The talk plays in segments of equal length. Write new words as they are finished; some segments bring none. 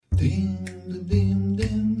Even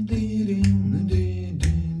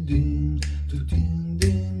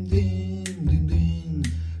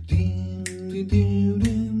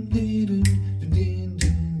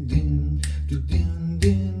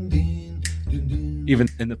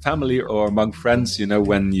in the family or among friends,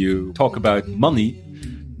 when you talk about money,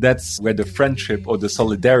 that's where the friendship or the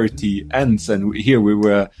solidarity ends. And here we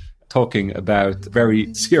were talking about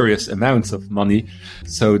very serious amounts of money.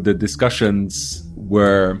 So the discussions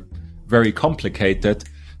were very complicated,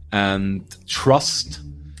 and trust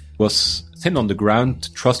was thin on the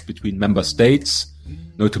ground, trust between member states,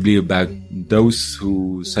 notably about those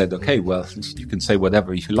who said, okay, well, you can say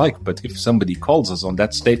whatever you like, but if somebody calls us on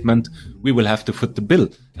that statement, we will have to foot the bill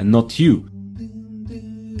and not you.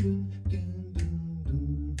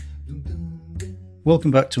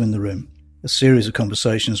 Welcome back to In the Room, a series of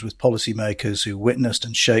conversations with policymakers who witnessed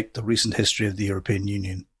and shaped the recent history of the European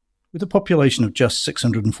Union. With a population of just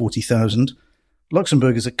 640,000,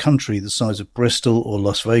 Luxembourg is a country the size of Bristol or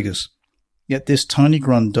Las Vegas. Yet this tiny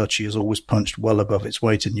Grand Duchy has always punched well above its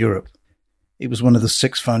weight in Europe. It was one of the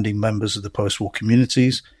 6 founding members of the post-war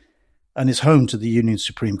communities and is home to the Union's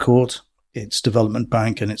Supreme Court, its Development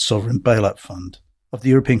Bank and its Sovereign Bailout Fund. Of the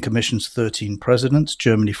European Commission's 13 presidents,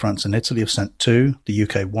 Germany, France and Italy have sent 2, the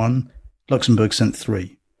UK 1, Luxembourg sent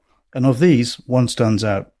 3. And of these, one stands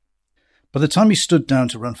out. By the time he stood down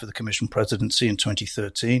to run for the Commission presidency in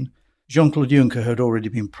 2013, Jean-Claude Juncker had already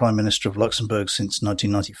been Prime Minister of Luxembourg since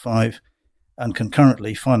 1995, and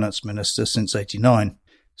concurrently Finance Minister since 1989.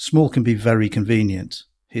 Small can be very convenient.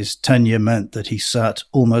 His tenure meant that he sat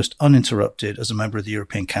almost uninterrupted as a member of the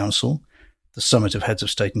European Council, the summit of heads of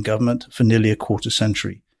state and government, for nearly a quarter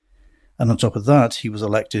century. And on top of that, he was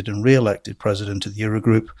elected and re-elected president of the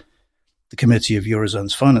Eurogroup, the Committee of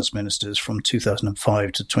Eurozone's finance ministers, from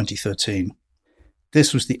 2005 to 2013.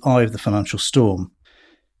 This was the eye of the financial storm.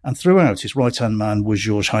 And throughout, his right-hand man was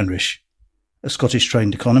Heinrich, a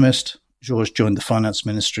Scottish-trained economist. Georges joined the finance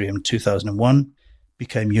ministry in 2001,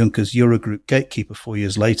 became Juncker's Eurogroup gatekeeper 4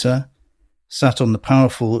 years later, sat on the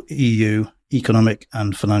powerful EU Economic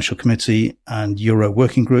and Financial Committee and Euro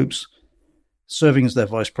working groups, serving as their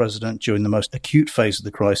vice president during the most acute phase of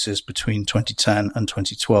the crisis between 2010 and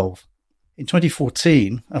 2012. In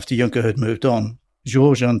 2014, after Juncker had moved on,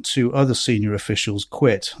 Georges and 2 other senior officials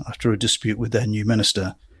quit after a dispute with their new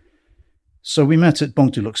minister. So we met at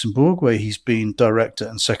Banque de Luxembourg, where he's been Director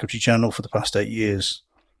and Secretary General for the past 8 years.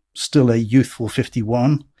 Still a youthful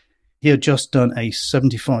 51, he had just done a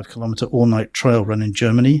 75-kilometre all-night trail run in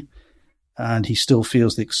Germany, and he still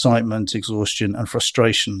feels the excitement, exhaustion and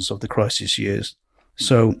frustrations of the crisis years.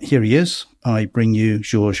 So here he is. I bring you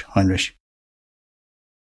Georges Heinrich.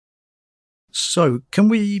 So can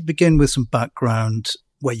we begin with some background,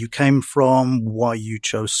 where you came from, why you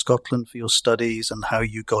chose Scotland for your studies, and how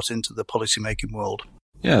you got into the policymaking world?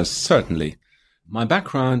 Yes, certainly. My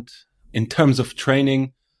background in terms of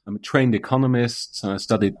training, I'm a trained economist. So I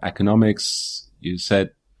studied economics. You said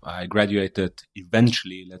I graduated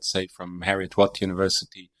eventually, let's say, from Heriot Watt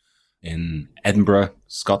University in Edinburgh,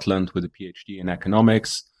 Scotland, with a PhD in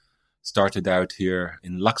economics. Started out here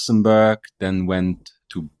in Luxembourg, then went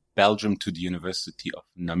to Belgium to the University of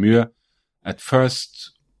Namur. At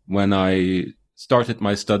first, when I started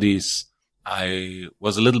my studies, I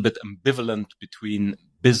was a little bit ambivalent between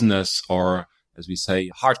business, or, as we say,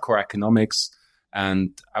 hardcore economics,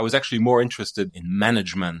 and I was actually more interested in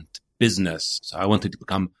management, business. So I wanted to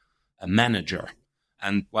become a manager.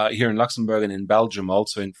 And while here in Luxembourg and in Belgium,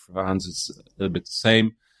 also in France, it's a little bit the same.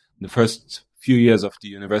 In the first few years of the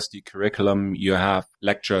university curriculum, you have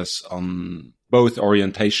lectures on both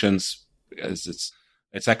orientations, as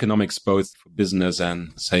it's economics both for business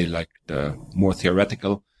and, say, like the more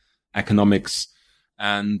theoretical economics.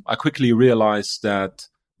 And I quickly realized that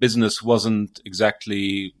business wasn't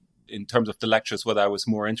exactly, in terms of the lectures, what I was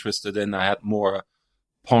more interested in. I had more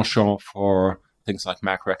penchant for things like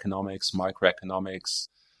macroeconomics, microeconomics.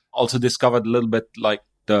 Also discovered a little bit like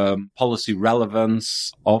the policy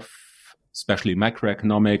relevance of especially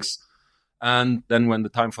macroeconomics. And then when the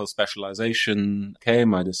time for specialization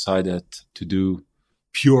came, I decided to do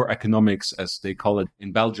pure economics, as they call it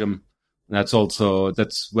in Belgium. And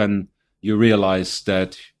that's when you realize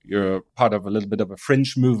that you're part of a little bit of a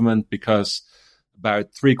fringe movement, because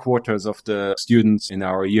about 3/4 of the students in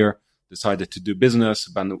our year decided to do business.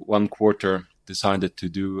 About 1/4 decided to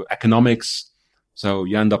do economics. So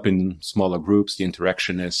you end up in smaller groups. The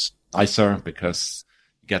interaction is nicer because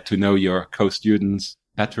you get to know your co-students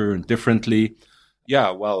better and differently.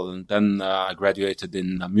 Yeah, well, and then I graduated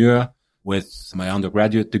in Namur with my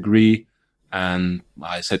undergraduate degree. And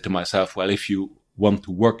I said to myself, well, if you want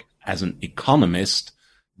to work as an economist,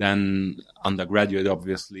 then undergraduate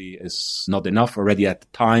obviously is not enough already at the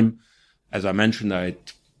time. As I mentioned, I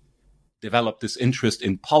developed this interest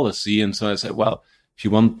in policy. And so I said, well, if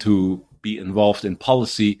you want to be involved in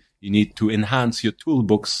policy, you need to enhance your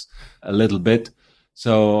toolbox a little bit.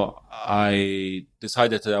 So I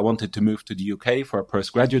decided that I wanted to move to the UK for a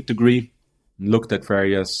postgraduate degree, looked at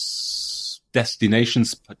various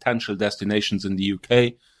destinations, potential destinations in the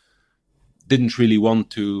UK. Didn't really want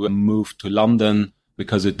to move to London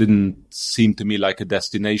because it didn't seem to me like a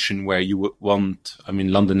destination where you would want. I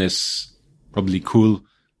mean, London is probably cool,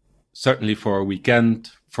 certainly for a weekend,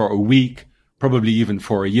 for a week, probably even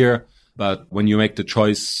for a year. But when you make the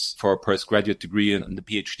choice for a postgraduate degree and the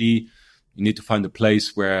PhD, you need to find a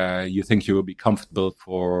place where you think you will be comfortable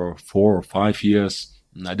for 4 or 5 years.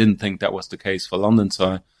 And I didn't think that was the case for London. So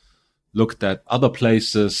I looked at other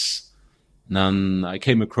places. And then I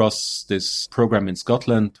came across this program in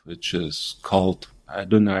Scotland, which is called, I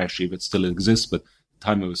don't know actually if it still exists, but at the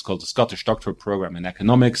time it was called the Scottish Doctorate Program in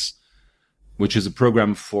Economics, which is a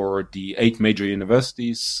program for the 8 major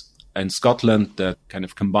universities in Scotland that kind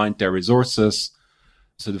of combined their resources.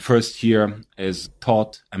 So the first year is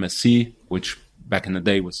taught MSc, which back in the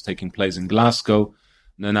day was taking place in Glasgow.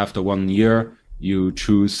 And then after 1 year, you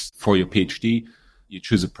choose for your PhD, you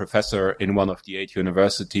choose a professor in one of the 8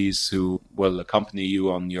 universities who will accompany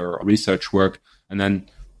you on your research work. And then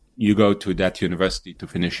you go to that university to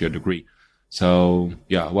finish your degree. So,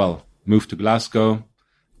 moved to Glasgow.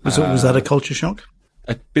 Was that a culture shock?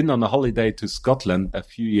 I'd been on a holiday to Scotland a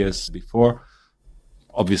few years before.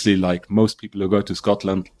 Obviously, like most people who go to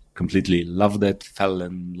Scotland, completely loved it, fell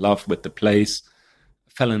in love with the place,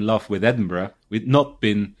 fell in love with Edinburgh. We'd not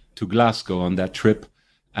been to Glasgow on that trip.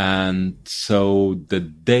 And so the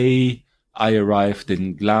day I arrived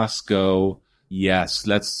in Glasgow,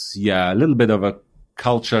 a little bit of a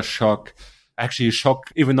culture shock. Actually, a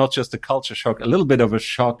shock, even not just a culture shock, a little bit of a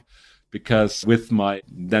shock, because with my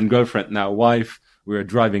then girlfriend, now wife, we were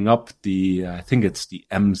driving up I think it's the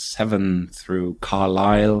M7 through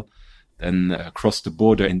Carlisle, then across the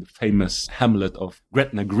border in the famous hamlet of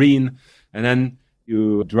Gretna Green. And then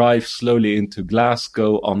you drive slowly into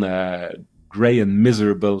Glasgow on a grey and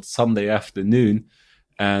miserable Sunday afternoon.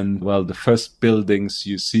 And, well, the first buildings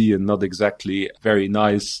you see are not exactly very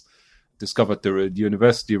nice. Discovered the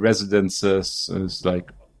university residences. It's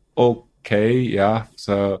like, okay, yeah.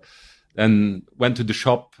 So then went to the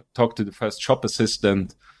shop, talked to the first shop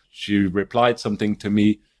assistant. She replied something to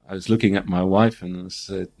me. I was looking at my wife and I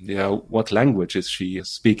said, what language is she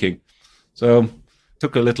speaking? So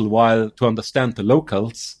took a little while to understand the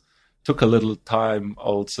locals. Took a little time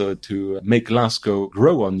also to make Glasgow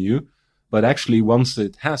grow on you. But actually, once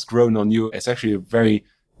it has grown on you, it's actually a very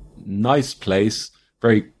nice place,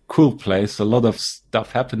 very cool place, a lot of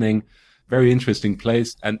stuff happening. Very interesting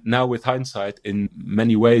place. And now with hindsight, in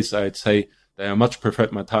many ways, I'd say that I much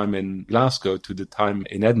preferred my time in Glasgow to the time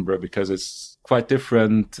in Edinburgh because it's quite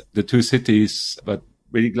different, the two cities. But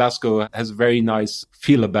really, Glasgow has a very nice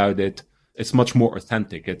feel about it. It's much more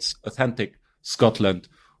authentic. It's authentic Scotland,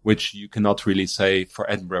 which you cannot really say for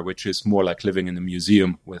Edinburgh, which is more like living in a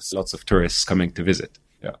museum with lots of tourists coming to visit.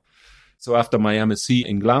 Yeah. So after my MSc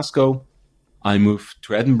in Glasgow, I moved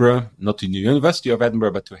to Edinburgh, not to the University of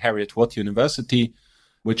Edinburgh, but to Heriot Watt University,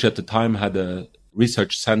 which at the time had a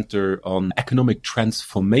research center on economic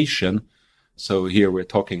transformation. So here we're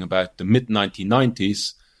talking about the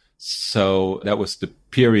mid-1990s. So that was the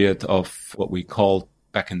period of what we called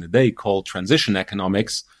back in the day called transition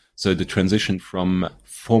economics. So the transition from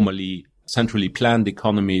formerly centrally planned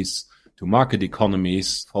economies to market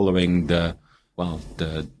economies following the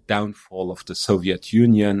downfall of the Soviet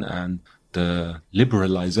Union and the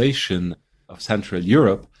liberalization of Central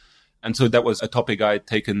Europe. And so that was a topic I had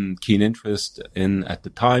taken keen interest in at the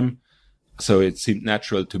time. So it seemed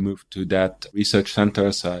natural to move to that research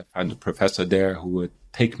center. So I found a professor there who would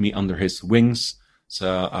take me under his wings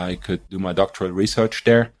so I could do my doctoral research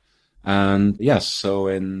there. And yes, so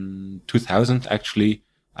in 2000, actually,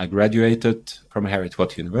 I graduated from Heriot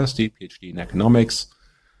Watt University, PhD in economics.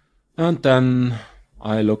 And then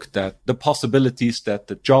I looked at the possibilities that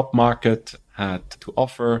the job market had to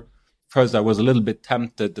offer. First, I was a little bit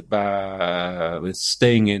tempted with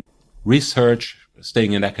staying in research,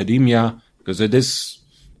 staying in academia, because it is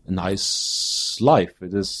a nice life.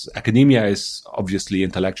 Academia is obviously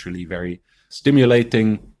intellectually very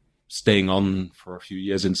stimulating. Staying on for a few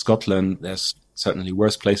years in Scotland, there's certainly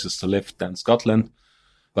worse places to live than Scotland.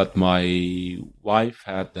 But my wife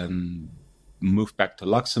had then moved back to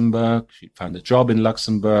Luxembourg. She found a job in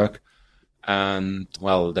Luxembourg. And,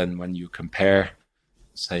 well, then when you compare,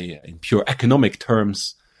 say, in pure economic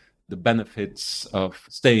terms, the benefits of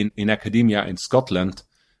staying in academia in Scotland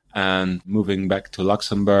and moving back to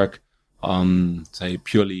Luxembourg on, say,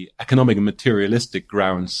 purely economic and materialistic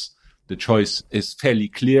grounds. The choice is fairly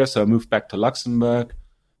clear. So I moved back to Luxembourg,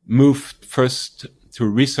 moved first to a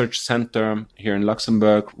research center here in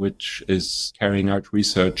Luxembourg, which is carrying out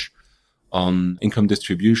research on income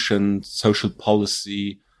distribution, social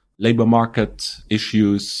policy, labor market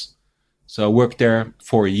issues. So I worked there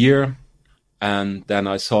for a year, and then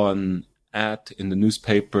I saw an ad in the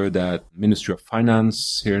newspaper that Ministry of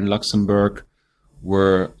Finance here in Luxembourg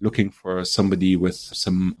were looking for somebody with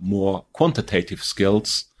some more quantitative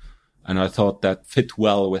skills. And I thought that fit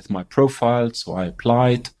well with my profile, so I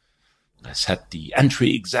applied. I set the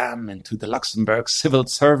entry exam into the Luxembourg civil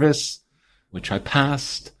service, which I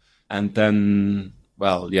passed. And then,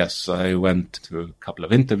 well, yes, I went to a couple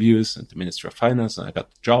of interviews at the Ministry of Finance and I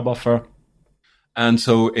got the job offer. And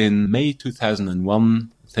so in May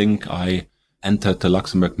 2001, I think I entered the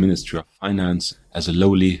Luxembourg Ministry of Finance as a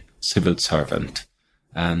lowly civil servant.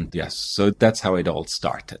 And yes, so that's how it all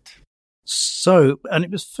started. So, and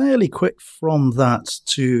it was fairly quick from that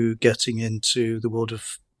to getting into the world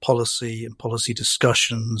of policy and policy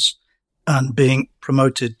discussions and being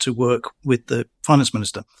promoted to work with the finance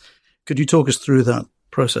minister. Could you talk us through that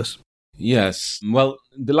process? Yes. Well,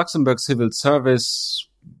 the Luxembourg civil service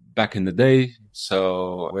back in the day,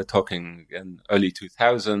 so we're talking in early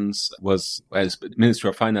 2000s, was, as Ministry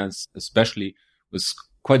of Finance especially, was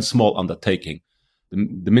quite a small undertaking.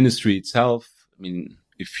 The ministry itself, I mean,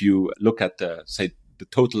 if you look at the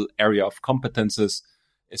total area of competences,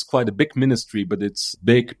 it's quite a big ministry, but it's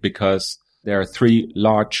big because there are three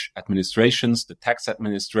large administrations, the tax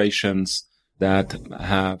administrations that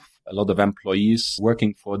have a lot of employees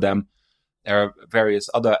working for them. There are various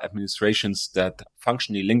other administrations that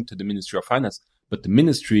functionally link to the Ministry of Finance, but the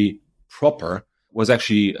ministry proper was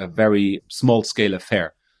actually a very small scale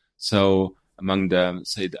affair. So among the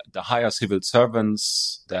higher civil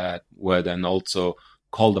servants that were then also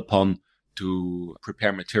called upon to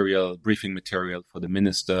prepare material, briefing material for the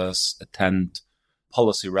ministers, attend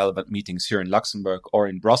policy relevant meetings here in Luxembourg or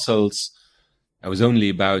in Brussels. I was only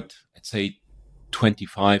about, I'd say,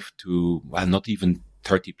 25 to, well, not even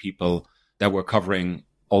 30 people that were covering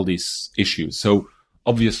all these issues. So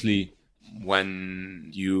obviously, when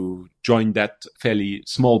you join that fairly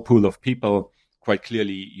small pool of people, quite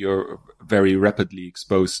clearly, you're very rapidly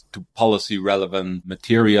exposed to policy relevant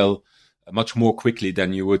material much more quickly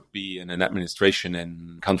than you would be in an administration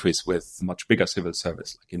in countries with much bigger civil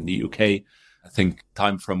service, like in the UK. I think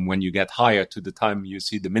time from when you get hired to the time you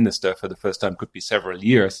see the minister for the first time could be several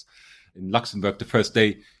years. In Luxembourg, the first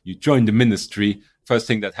day you join the ministry, first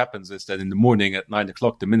thing that happens is that in the morning at 9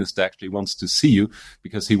 o'clock, the minister actually wants to see you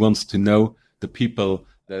because he wants to know the people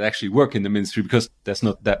that actually work in the ministry, because there's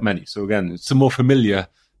not that many. So again, it's a more familiar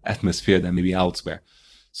atmosphere than maybe elsewhere.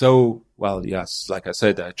 So, well, yes, like I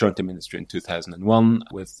said, I joined the ministry in 2001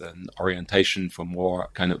 with an orientation for more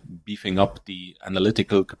kind of beefing up the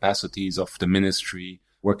analytical capacities of the ministry,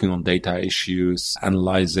 working on data issues,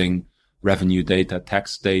 analyzing revenue data,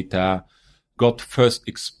 tax data, got first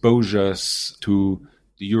exposures to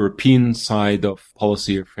the European side of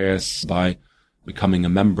policy affairs by becoming a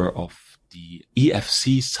member of the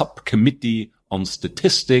EFC subcommittee on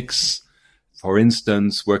statistics. For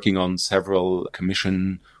instance, working on several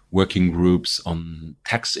commission working groups on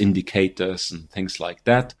tax indicators and things like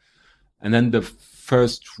that. And then the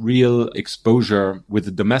first real exposure with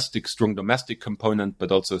a strong domestic component,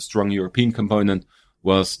 but also a strong European component,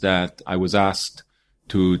 was that I was asked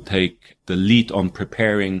to take the lead on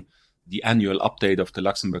preparing the annual update of the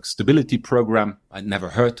Luxembourg Stability Program. I'd never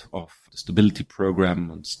heard of the Stability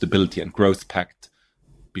Program and Stability and Growth Pact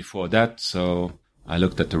before that. So I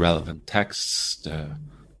looked at the relevant texts, the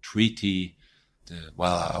treaty.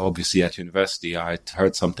 Obviously at university, I'd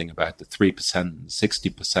heard something about the 3%,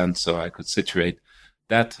 60%, so I could situate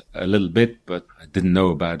that a little bit, but I didn't know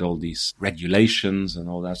about all these regulations and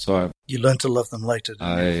all that. So you learned to love them later,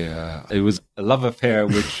 didn't you? It was a love affair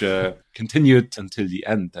which continued until the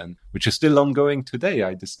end, and which is still ongoing today,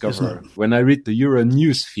 I discover, when I read the Euro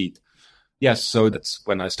news feed. Yes, so that's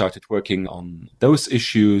when I started working on those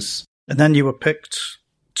issues. And then you were picked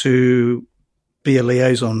to be a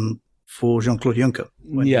liaison for Jean-Claude Juncker.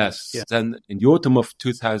 Yes. Yeah. Then in the autumn of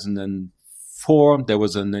 2004, there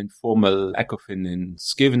was an informal ECOFIN in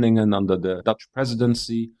Scheveningen under the Dutch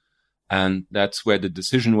presidency. And that's where the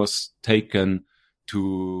decision was taken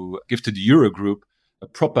to give to the Eurogroup a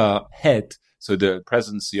proper head, so the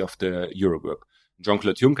presidency of the Eurogroup.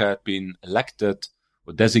 Jean-Claude Juncker had been elected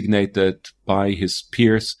or designated by his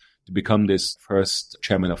peers to become this first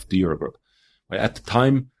chairman of the Eurogroup. At the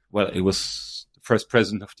time, well, it was the first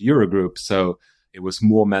president of the Eurogroup. So it was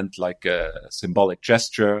more meant like a symbolic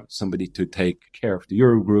gesture, somebody to take care of the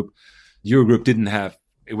Eurogroup. The Eurogroup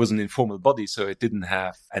it was an informal body, so it didn't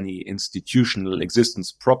have any institutional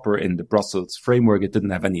existence proper in the Brussels framework. It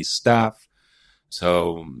didn't have any staff.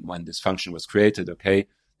 So when this function was created,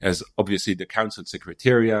 there's obviously the Council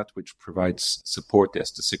Secretariat, which provides support.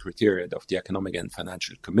 There's the Secretariat of the Economic and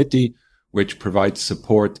Financial Committee, which provides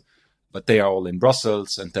support, but they are all in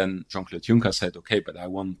Brussels. And then Jean-Claude Juncker said, but I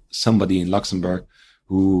want somebody in Luxembourg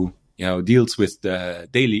who, deals with the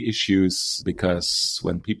daily issues, because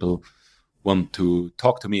when people want to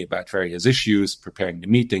talk to me about various issues, preparing the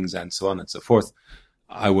meetings and so on and so forth,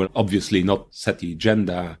 I will obviously not set the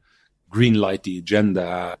agenda, green light the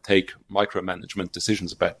agenda, take micromanagement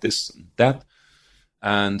decisions about this and that.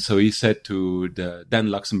 And so he said to the then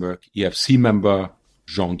Luxembourg EFC member,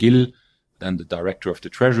 Jean Gill, then the director of the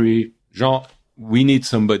Treasury, Jean, we need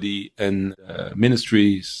somebody in the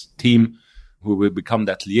ministry's team who will become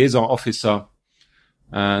that liaison officer.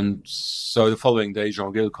 And so the following day,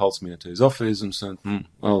 Jean Gill calls me into his office and said,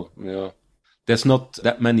 there's not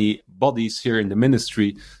that many bodies here in the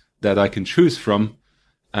ministry that I can choose from.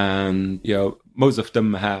 And, most of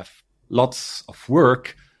them have lots of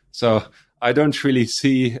work. So I don't really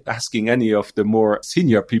see asking any of the more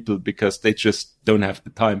senior people, because they just don't have the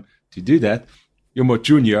time to do that. You're more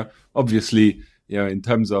junior, obviously, in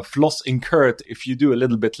terms of loss incurred. If you do a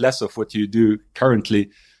little bit less of what you do currently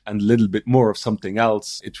and a little bit more of something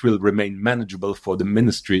else, it will remain manageable for the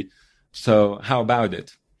ministry. So how about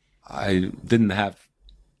it? I didn't have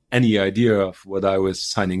any idea of what I was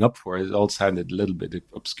signing up for. It all sounded a little bit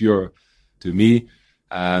obscure to me.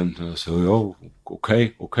 And so,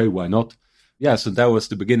 okay, why not? Yeah, so that was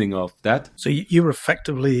the beginning of that. So you were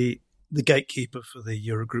effectively the gatekeeper for the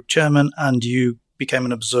Eurogroup chairman, and you became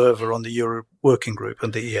an observer on the Euro working group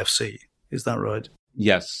and the EFC. Is that right?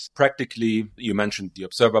 Yes. Practically, you mentioned the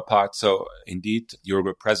observer part. So indeed, the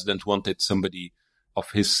Eurogroup president wanted somebody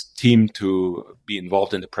of his team to be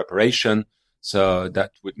involved in the preparation. So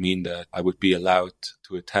that would mean that I would be allowed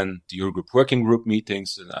to attend the Eurogroup working group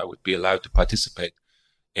meetings, and I would be allowed to participate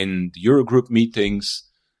in the Eurogroup meetings.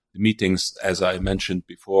 The meetings, as I mentioned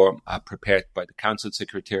before, are prepared by the Council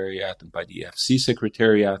Secretariat and by the EFC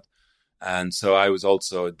Secretariat. And so I was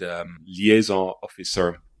also the liaison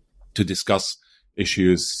officer to discuss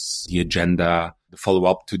issues, the agenda, the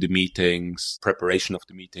follow-up to the meetings, preparation of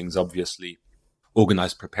the meetings, obviously,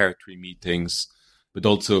 organize preparatory meetings, but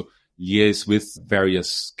also liaise with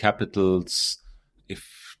various capitals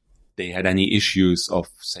if they had any issues of,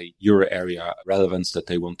 say, Euro area relevance that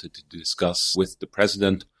they wanted to discuss with the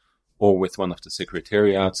president or with one of the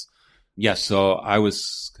secretariats. Yes, so I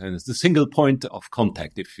was kind of the single point of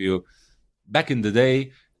contact. Back in the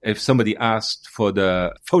day, if somebody asked for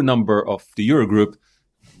the phone number of the Eurogroup,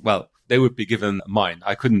 well, they would be given mine.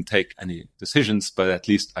 I couldn't take any decisions, but at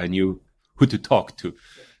least I knew who to talk to.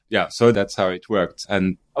 Yeah, so that's how it worked.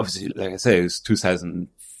 And obviously, like I say, it was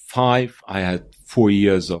 2005. I had 4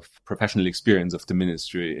 years of professional experience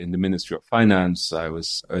in the Ministry of Finance. I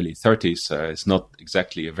was early 30s, so it's not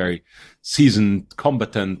exactly a very seasoned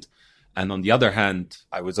combatant. And on the other hand,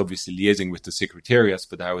 I was obviously liaising with the secretariats,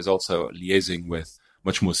 but I was also liaising with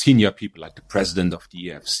much more senior people like the president of the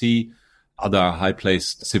EFC, other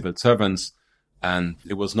high-placed civil servants. And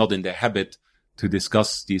it was not in their habit to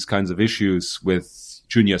discuss these kinds of issues with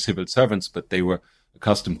junior civil servants, but they were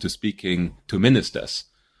accustomed to speaking to ministers.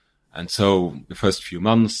 And so the first few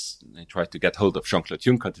months, they tried to get hold of Jean-Claude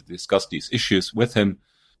Juncker to discuss these issues with him.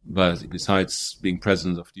 But besides being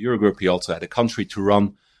president of the Eurogroup, he also had a country to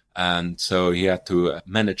run. And so he had to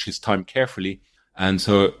manage his time carefully. And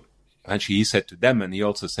so actually he said to them, and he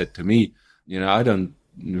also said to me, I don't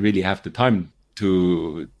really have the time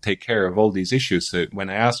to take care of all these issues. So when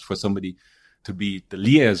I asked for somebody to be the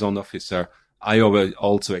liaison officer, I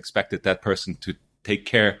also expected that person to take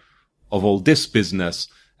care of all this business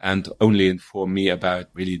and only inform me about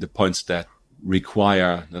really the points that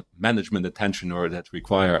require management attention or that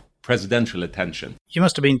require presidential attention. You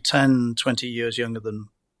must have been 10, 20 years younger than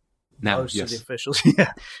most of the officials.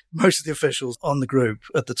 Yeah, most of the officials on the group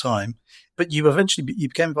at the time. But you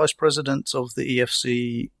became vice president of the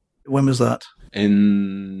EFC. When was that?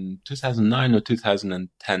 In 2009 or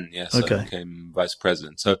 2010, yes, okay. I became vice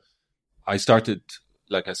president. So I started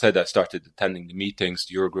attending the meetings,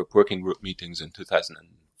 the Eurogroup working group meetings in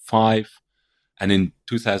 2005. And in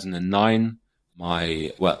 2009,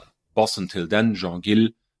 my boss until then, Jean Gill,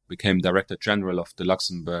 became Director General of the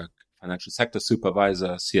Luxembourg Financial Sector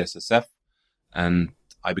Supervisor, CSSF, and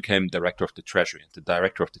I became Director of the Treasury. The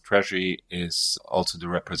Director of the Treasury is also the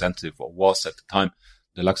representative, or was at the time,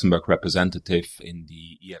 the Luxembourg representative in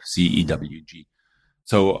the EFC EWG.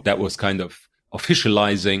 So that was kind of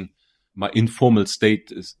officializing my informal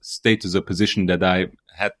status or position that I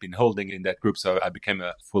had been holding in that group. So I became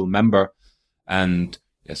a full member. And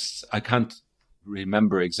yes, I can't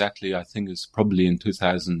remember exactly. I think it's probably in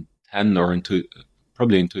 2010 or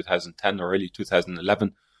early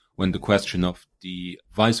 2011 when the question of the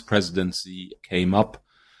vice presidency came up.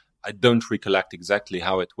 I don't recollect exactly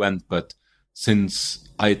how it went, but since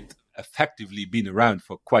I'd effectively been around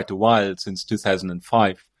for quite a while, since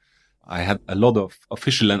 2005, I had a lot of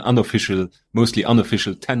official and unofficial, mostly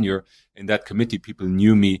unofficial tenure in that committee. People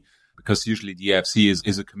knew me because usually the EFC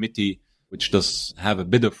is a committee which does have a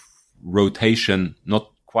bit of rotation,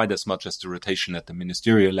 not quite as much as the rotation at the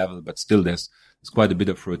ministerial level, but still there's quite a bit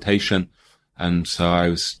of rotation. And so I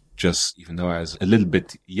was just, even though I was a little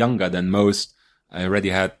bit younger than most, I already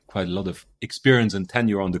had quite a lot of experience and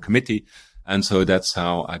tenure on the committee. And so that's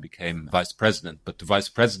how I became vice president. But the vice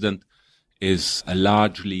president is a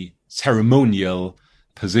largely ceremonial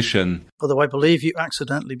position. Although I believe you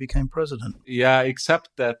accidentally became president. Yeah, except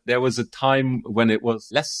that there was a time when it was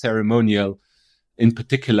less ceremonial. In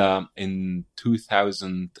particular, in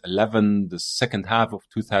 2011, the second half of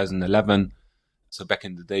 2011, so back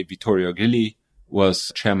in the day, Vittorio Grilli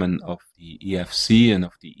was chairman of the EFC and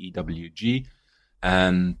of the EWG,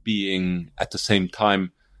 and being at the same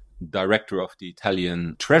time director of the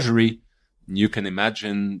Italian Treasury. You can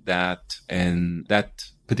imagine that in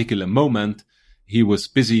that particular moment, he was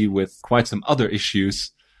busy with quite some other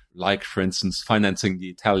issues, like, for instance, financing the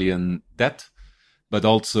Italian debt, but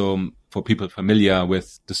also for people familiar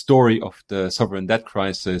with the story of the sovereign debt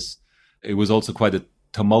crisis, it was also quite a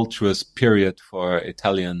tumultuous period for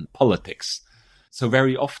Italian politics. So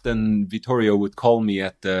very often Vittorio would call me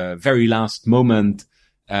at the very last moment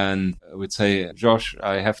and would say, Josh,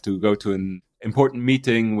 I have to go to an important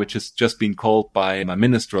meeting which has just been called by my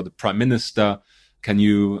minister or the prime minister. Can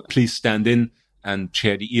you please stand in and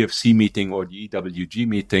chair the EFC meeting or the EWG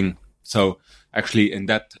meeting? So actually in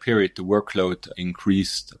that period, the workload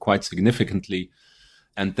increased quite significantly.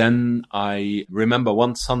 And then I remember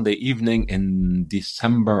one Sunday evening in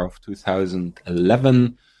December of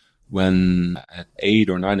 2011, when at 8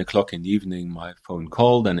 or 9 o'clock in the evening, my phone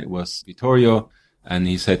called and it was Vittorio. And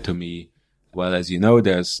he said to me, well, as you know,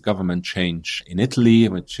 there's government change in Italy,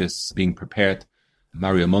 which is being prepared.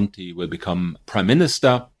 Mario Monti will become prime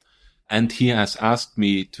minister. And he has asked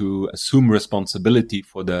me to assume responsibility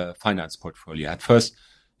for the finance portfolio. At first,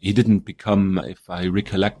 he didn't become, if I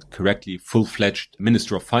recollect correctly, full-fledged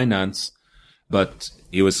minister of finance, but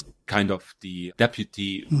he was kind of the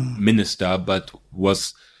deputy minister, but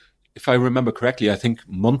was, if I remember correctly, I think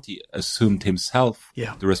Monti assumed himself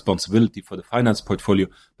the responsibility for the finance portfolio,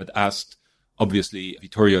 but asked, obviously,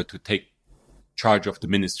 Vittorio to take charge of the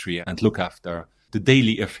ministry and look after the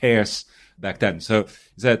daily affairs back then. So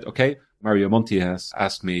he said, okay, Mario Monti has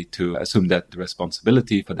asked me to assume that the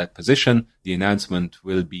responsibility for that position. The announcement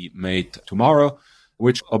will be made tomorrow,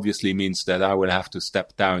 which obviously means that I will have to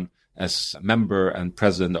step down as member and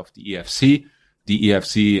president of the EFC. The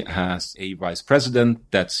EFC has a vice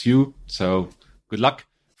president. That's you. So good luck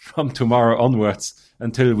from tomorrow onwards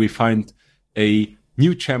until we find a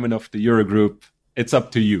new chairman of the Eurogroup. It's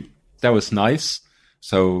up to you. That was nice.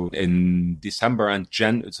 So in December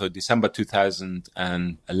December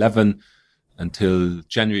 2011 until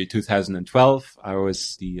January 2012, I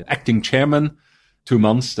was the acting chairman. 2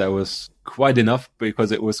 months, that was quite enough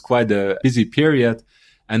because it was quite a busy period.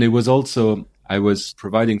 And it was also, I was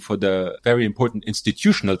providing for the very important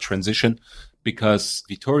institutional transition because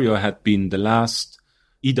Vittorio had been the last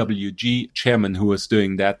EWG chairman who was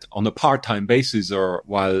doing that on a part-time basis or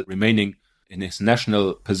while remaining in his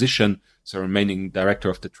national position. So remaining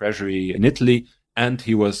director of the Treasury in Italy, and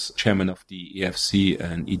he was chairman of the EFC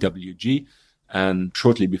and EWG. And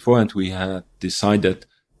shortly beforehand, we had decided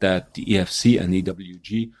that the EFC and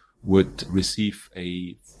EWG would receive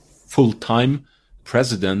a full-time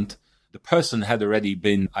president. The person had already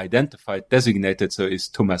been identified, designated, so is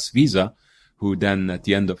Thomas Wieser, who then at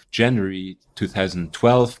the end of January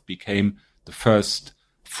 2012 became the first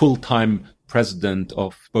full-time president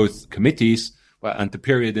of both committees. Well, and the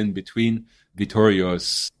period in between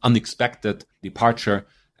Vittorio's unexpected departure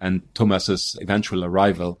and Thomas's eventual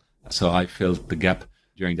arrival. So I filled the gap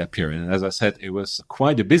during that period. And as I said, it was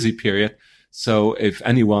quite a busy period. So if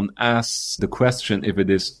anyone asks the question if it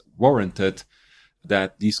is warranted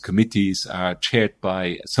that these committees are chaired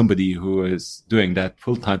by somebody who is doing that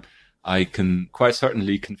full time, I can quite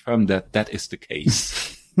certainly confirm that that is the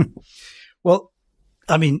case. Well,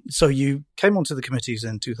 I mean, so you came onto the committees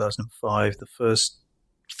in 2005. The first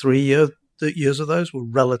 3 years of those were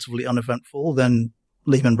relatively uneventful. Then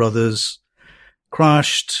Lehman Brothers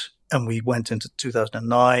crashed and we went into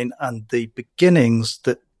 2009 and the beginnings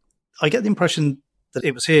that I get the impression that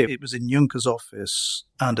it was here. It was in Juncker's office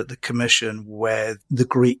and at the Commission where the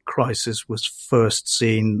Greek crisis was first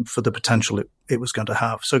seen for the potential it was going to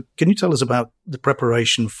have. So can you tell us about the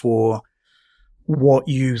preparation for what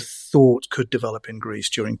you thought could develop in Greece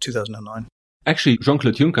during 2009? Actually,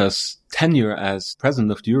 Jean-Claude Juncker's tenure as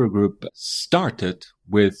president of the Eurogroup started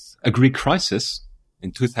with a Greek crisis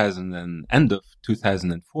in end of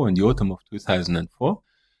 2004, in the autumn of 2004.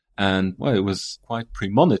 And, well, it was quite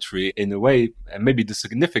premonitory in a way, and maybe the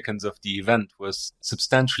significance of the event was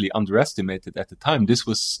substantially underestimated at the time. This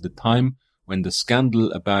was the time when the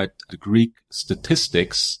scandal about the Greek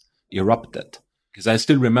statistics erupted. Because I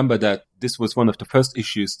still remember that this was one of the first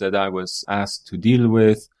issues that I was asked to deal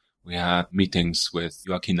with. We had meetings with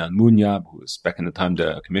Joaquin Almunia, who was back in the time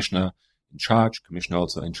the commissioner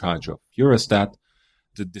also in charge of Eurostat.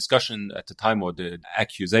 The discussion at the time, or the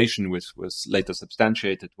accusation, which was later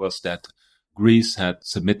substantiated, was that Greece had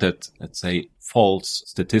submitted, let's say, false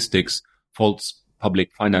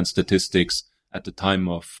public finance statistics at the time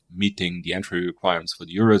of meeting the entry requirements for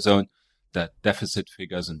the Eurozone, that deficit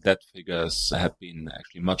figures and debt figures had been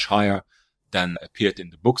actually much higher than appeared in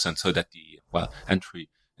the books, and so that the entry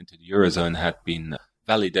into the Eurozone had been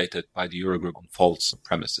validated by the Eurogroup on false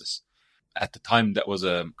premises. At the time, that was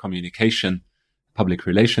a communication, public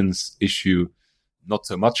relations issue, not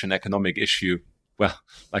so much an economic issue. Well,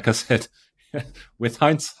 like I said, with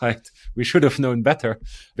hindsight, we should have known better,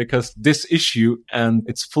 because this issue and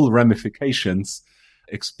its full ramifications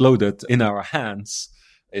exploded in our hands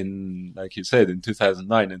in, like you said, in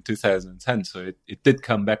 2009 and 2010. So it did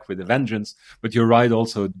come back with a vengeance. But you're right,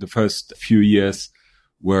 also the first few years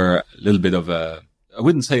were a little bit of I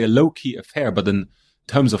wouldn't say a low-key affair, but in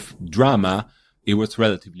terms of drama, it was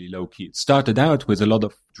relatively low-key. It started out with a lot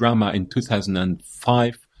of drama in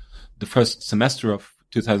 2005. The first semester of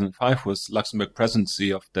 2005 was Luxembourg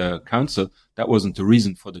presidency of the Council. That wasn't the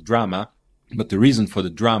reason for the drama, but the reason for the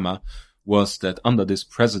drama was that under this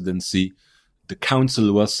presidency, the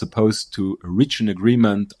Council was supposed to reach an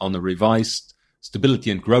agreement on a revised Stability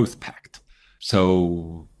and Growth Pact.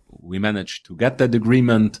 So we managed to get that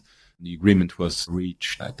agreement. The agreement was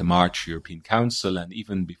reached at the March European Council, and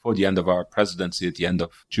even before the end of our presidency, at the end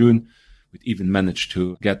of June, we even managed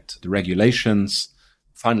to get the regulations,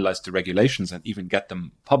 finalize the regulations, and even get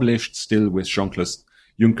them published, still with Jean-Claude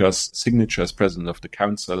Juncker's signature as president of the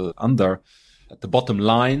Council under at the bottom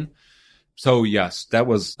line. So yes, that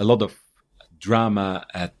was a lot of drama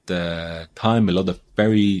at the time, a lot of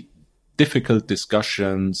very difficult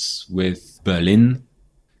discussions with Berlin.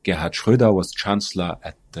 Gerhard Schröder was chancellor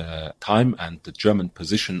at the time, and the German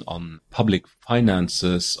position on public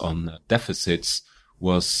finances, on deficits,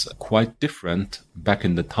 was quite different back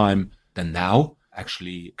in the time than now.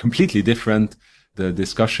 Actually, completely different. The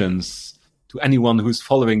discussions, to anyone who's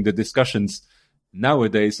following the discussions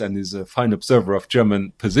nowadays and is a fine observer of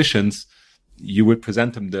German positions, you would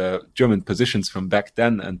present them the German positions from back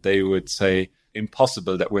then, and they would say,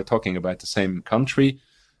 impossible that we're talking about the same country.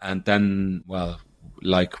 And then, well,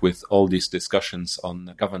 like with all these discussions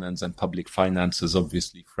on governance and public finances,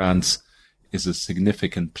 obviously France is a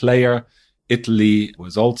significant player. Italy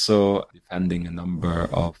was also defending a number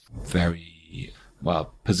of very,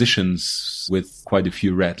 positions with quite a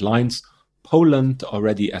few red lines. Poland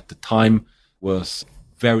already at the time was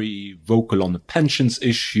very vocal on the pensions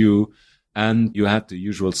issue. And you had the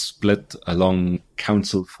usual split along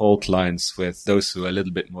council fault lines with those who are a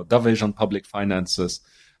little bit more dovish on public finances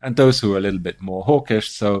and those who are a little bit more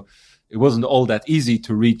hawkish. So it wasn't all that easy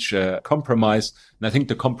to reach a compromise. And I think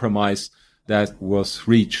the compromise that was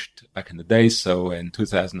reached back in the day, so in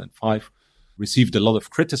 2005, received a lot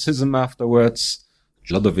of criticism afterwards,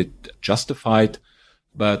 a lot of it justified.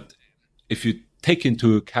 But if you take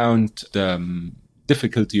into account the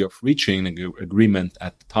difficulty of reaching an agreement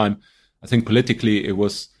at the time, I think politically it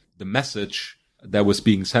was the message that was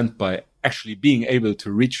being sent by actually being able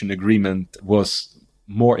to reach an agreement was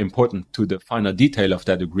more important to the finer detail of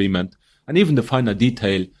that agreement. And even the finer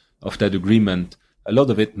detail of that agreement, a lot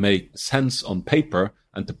of it made sense on paper,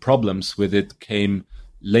 and the problems with it came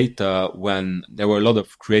later when there were a lot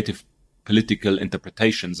of creative political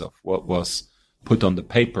interpretations of what was put on the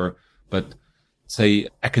paper. But say,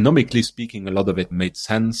 economically speaking, a lot of it made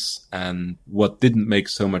sense. And what didn't make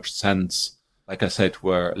so much sense, like I said,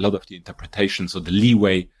 were a lot of the interpretations or the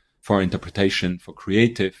leeway for interpretation, for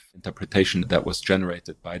creative interpretation that was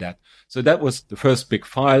generated by that. So that was the first big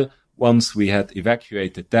file. Once we had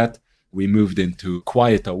evacuated that, we moved into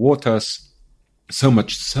quieter waters. So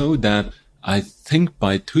much so that I think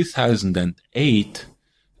by 2008,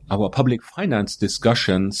 our public finance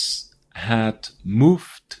discussions had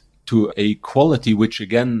moved to a quality which,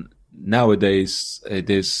 again, nowadays it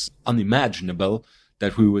is unimaginable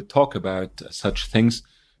that we would talk about such things,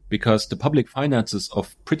 because the public finances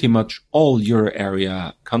of pretty much all euro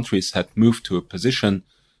area countries had moved to a position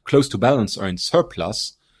close to balance or in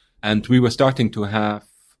surplus. And we were starting to have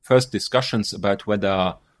first discussions about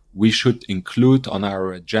whether we should include on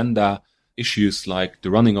our agenda issues like the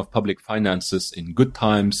running of public finances in good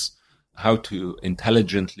times, how to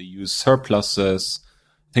intelligently use surpluses,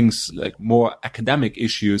 things like more academic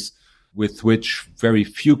issues with which very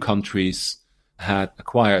few countries had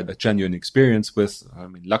acquired a genuine experience with. I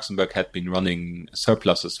mean, Luxembourg had been running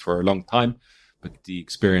surpluses for a long time, but the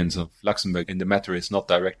experience of Luxembourg in the matter is not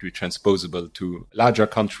directly transposable to larger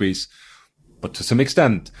countries, but to some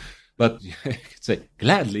extent. But I could say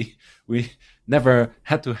gladly, we never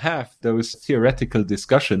had to have those theoretical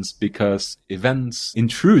discussions because events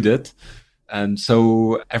intruded. And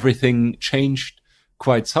so everything changed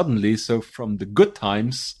quite suddenly. So from the good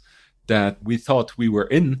times that we thought we were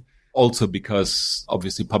in, also because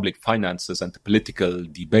obviously public finances and the political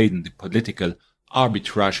debate and the political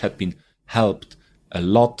arbitrage had been helped a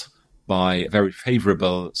lot by very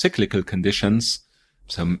favorable cyclical conditions.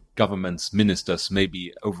 Some governments, ministers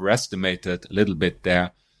maybe overestimated a little bit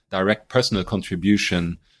their direct personal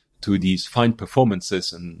contribution to these fine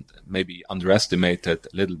performances and maybe underestimated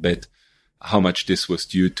a little bit how much this was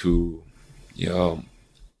due to,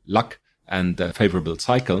 luck and a favorable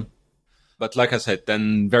cycle. But like I said,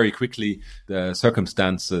 then very quickly the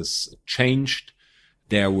circumstances changed.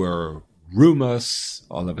 There were rumors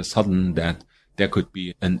all of a sudden that there could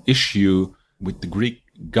be an issue with the Greek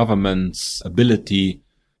government's ability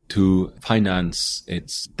to finance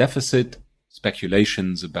its deficit.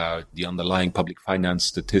 Speculations about the underlying public finance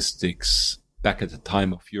statistics back at the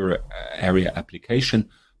time of euro area application.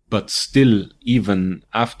 But still, even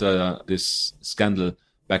after this scandal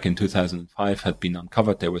back in 2005 had been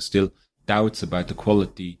uncovered, there were still doubts about the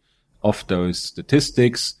quality of those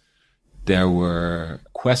statistics. There were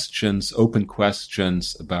questions, open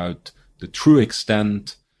questions about the true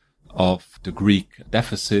extent of the Greek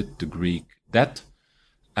deficit, the Greek debt.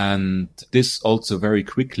 And this also very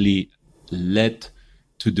quickly led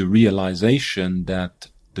to the realization that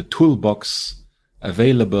the toolbox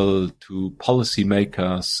available to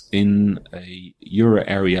policymakers in a euro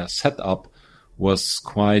area setup was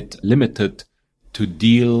quite limited to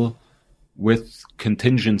deal with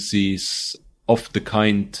contingencies of the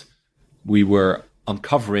kind we were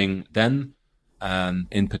uncovering then. And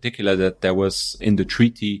in particular, that there was in the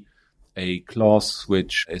treaty a clause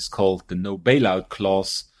which is called the no bailout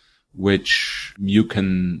clause, which you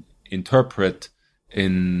can interpret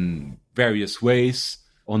in various ways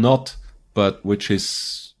or not, but which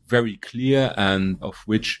is very clear and of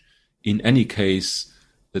which, in any case,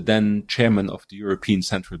 the then chairman of the European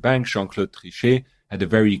Central Bank, Jean-Claude Trichet, had a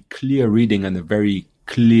very clear reading and a very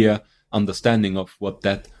clear understanding of what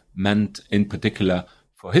that meant in particular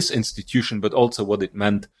for his institution, but also what it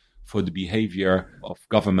meant for the behavior of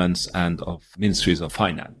governments and of ministries of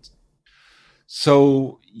finance.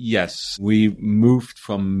 So, yes, we moved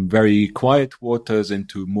from very quiet waters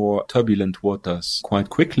into more turbulent waters quite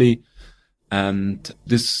quickly. And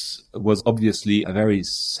this was obviously a very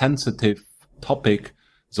sensitive topic.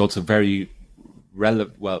 It's also very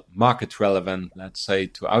market relevant, let's say,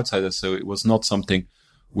 to outsiders. So it was not something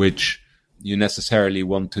which you necessarily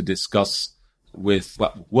want to discuss with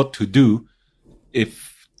what to do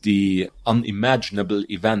if the unimaginable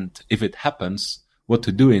event, if it happens, what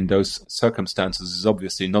to do in those circumstances is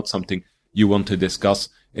obviously not something you want to discuss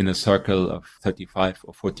in a circle of 35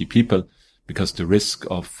 or 40 people, because the risk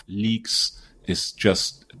of leaks is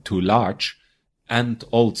just too large. And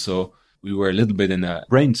also, we were a little bit in a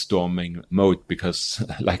brainstorming mode because,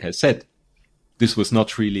 like I said, this was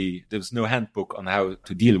not really, there was no handbook on how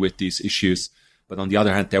to deal with these issues. But on the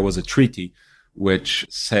other hand, there was a treaty which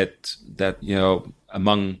said that,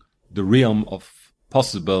 among the realm of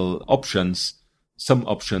possible options, some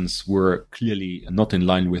options were clearly not in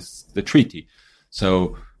line with the treaty.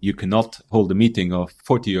 So you cannot hold a meeting of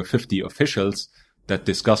 40 or 50 officials that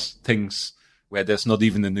discuss things where there's not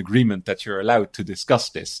even an agreement that you're allowed to discuss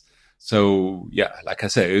this. So, yeah, like I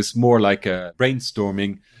say, it's more like a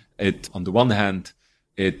brainstorming. On the one hand,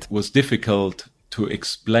 it was difficult to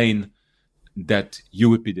explain that you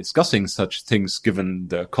would be discussing such things given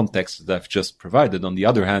the context that I've just provided. On the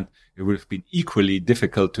other hand, it would have been equally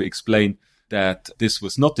difficult to explain that this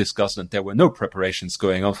was not discussed and there were no preparations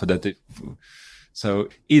going on for that. So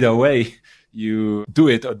either way, you do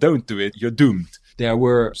it or don't do it, you're doomed. There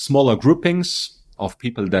were smaller groupings of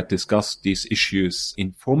people that discussed these issues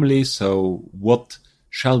informally. So what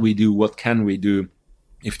shall we do? What can we do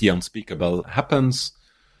if the unspeakable happens?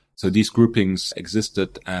 So these groupings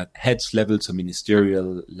existed at heads level, so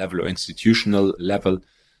ministerial level or institutional level.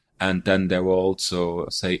 And then there were also,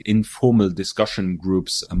 say, informal discussion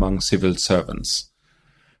groups among civil servants.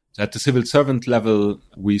 So at the civil servant level,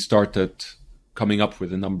 we started coming up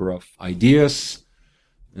with a number of ideas,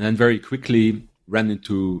 and then very quickly ran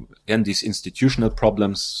into, again, these institutional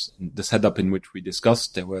problems. The setup in which we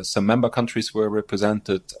discussed, there were some member countries were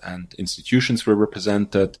represented and institutions were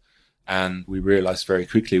represented. And we realized very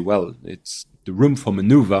quickly, well, it's the room for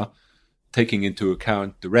maneuver, taking into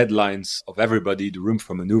account the red lines of everybody, the room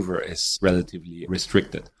for maneuver is relatively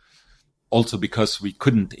restricted. Also because we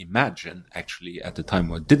couldn't imagine, actually, at the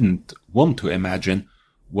time, or didn't want to imagine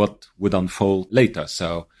what would unfold later.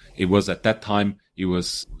 So it was at that time, it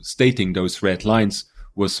was stating those red lines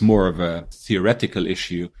was more of a theoretical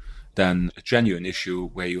issue than a genuine issue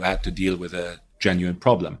where you had to deal with a genuine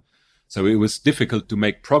problem. So it was difficult to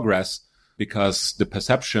make progress because the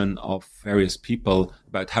perception of various people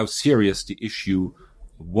about how serious the issue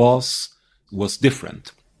was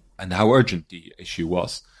different, and how urgent the issue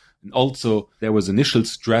was. And also there was initial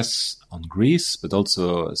stress on Greece, but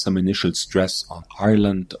also some initial stress on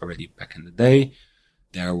Ireland already back in the day.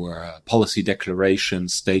 There were policy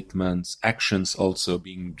declarations, statements, action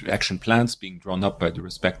plans being drawn up by the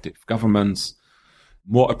respective governments,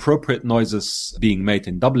 more appropriate noises being made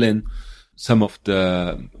in Dublin, some of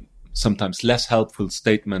the sometimes less helpful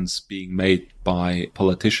statements being made by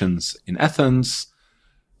politicians in Athens.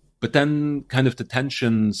 But then kind of the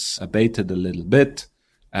tensions abated a little bit,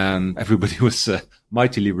 and everybody was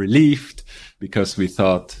mightily relieved because we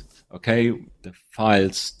thought, okay, the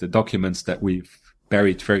files, the documents that we've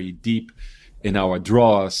buried very deep in our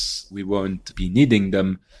drawers, we won't be needing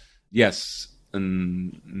them. Yes,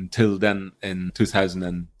 and until then, in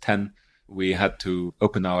 2010, we had to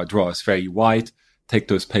open our drawers very wide, take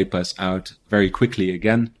those papers out very quickly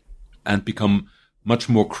again, and become much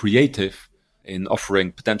more creative in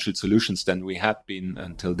offering potential solutions than we had been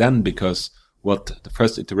until then, because what the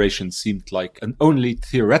first iteration seemed like an only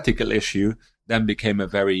theoretical issue then became a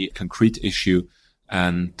very concrete issue,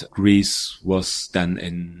 and Greece was then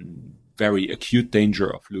in very acute danger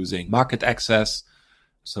of losing market access.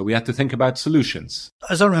 So we had to think about solutions.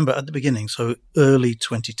 As I remember at the beginning, so early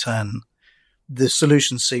 2010, the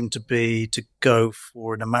solution seemed to be to go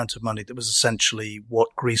for an amount of money that was essentially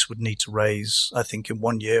what Greece would need to raise, I think, in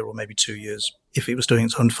 1 year or maybe 2 years if it was doing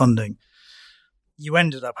its own funding. You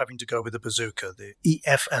ended up having to go with the bazooka, the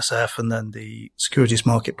EFSF, and then the Securities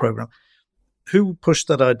Market Program. Who pushed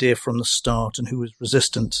that idea from the start and who was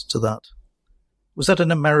resistant to that? Was that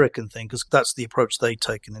an American thing? Because that's the approach they'd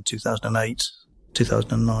taken in 2008,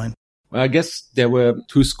 2009. Well, I guess there were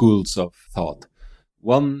two schools of thought.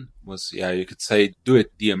 One was, you could say, do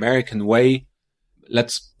it the American way.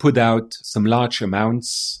 Let's put out some large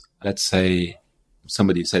amounts. Let's say,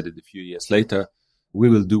 somebody said it a few years later, we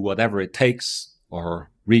will do whatever it takes,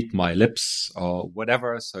 or read my lips, or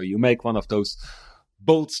whatever. So you make one of those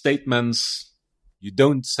bold statements. You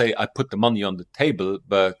don't say, I put the money on the table,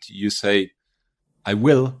 but you say, I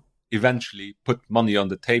will eventually put money on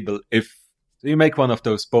the table if you make one of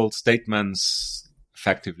those bold statements.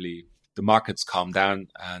 Effectively, the markets calm down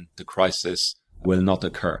and the crisis will not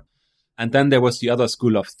occur. And then there was the other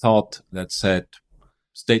school of thought that said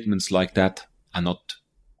statements like that are not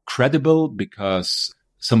credible because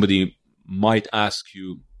somebody might ask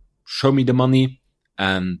you, show me the money,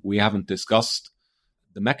 and we haven't discussed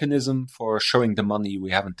the mechanism for showing the money.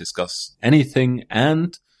 We haven't discussed anything.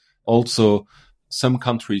 And also some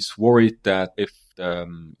countries worried that if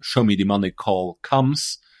the show me the money call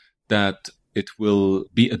comes, that it will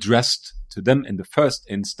be addressed to them in the first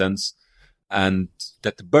instance, and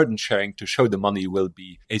that the burden sharing to show the money will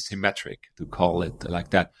be asymmetric, to call it like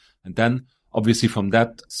that. And then obviously from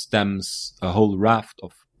that stems a whole raft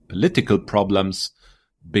of political problems,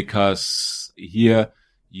 because here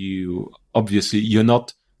you're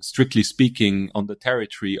not strictly speaking on the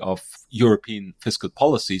territory of European fiscal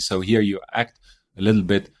policy. So here you act a little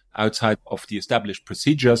bit outside of the established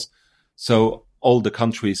procedures. So all the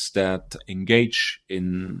countries that engage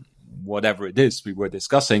in whatever it is we were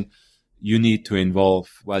discussing, you need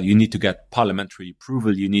to get parliamentary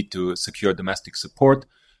approval. You need to secure domestic support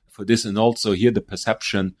for this. And also here the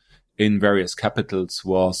perception in various capitals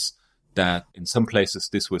was that in some places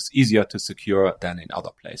this was easier to secure than in other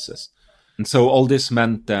places. And so all this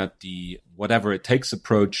meant that the whatever it takes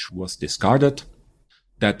approach was discarded,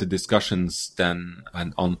 that the discussions then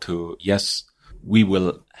went on to, yes, we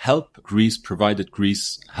will help Greece provided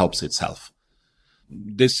Greece helps itself.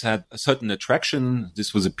 This had a certain attraction.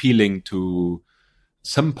 This was appealing to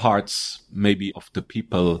some parts maybe of the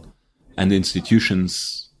people and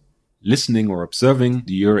institutions listening or observing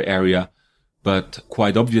the euro area. But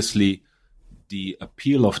quite obviously, the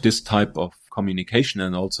appeal of this type of communication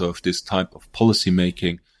and also of this type of policy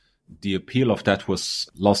making, the appeal of that was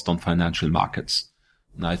lost on financial markets.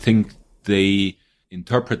 And I think they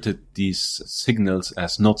interpreted these signals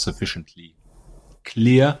as not sufficiently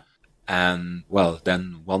clear. And well,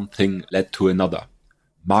 then one thing led to another.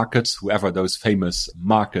 Markets, whoever those famous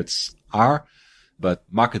markets are, but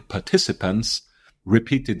market participants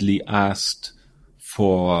repeatedly asked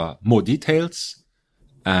for more details,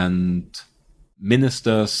 and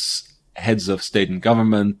ministers, heads of state and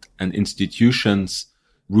government and institutions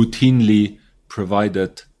routinely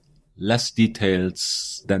provided less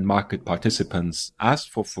details than market participants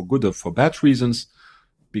asked for good or for bad reasons,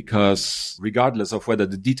 because regardless of whether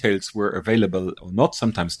the details were available or not,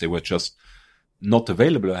 sometimes they were just not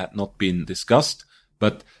available or had not been discussed.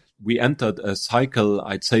 But we entered a cycle,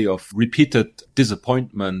 I'd say, of repeated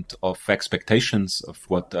disappointment of expectations of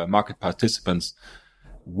what market participants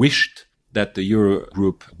wished that the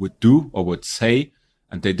Eurogroup would do or would say,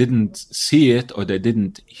 and they didn't see it or they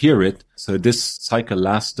didn't hear it. So this cycle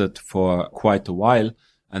lasted for quite a while.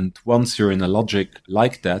 And once you're in a logic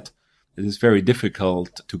like that, it is very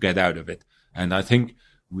difficult to get out of it. And I think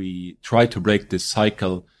we try to break this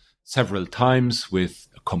cycle several times with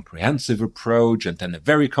a comprehensive approach, and then a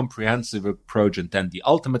very comprehensive approach, and then the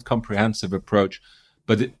ultimate comprehensive approach.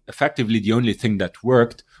 But effectively, the only thing that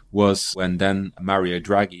worked was when then Mario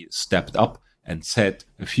Draghi stepped up and said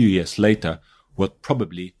a few years later what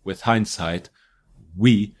probably, with hindsight,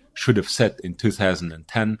 we should have said in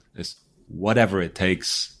 2010 is whatever it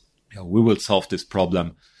takes, we will solve this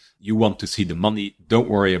problem. You want to see the money, don't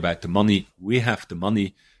worry about the money. We have the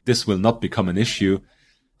money. This will not become an issue.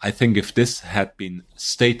 I think if this had been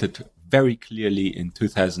stated very clearly in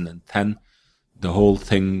 2010, the whole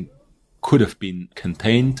thing could have been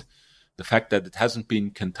contained. The fact that it hasn't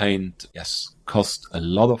been contained, yes, cost a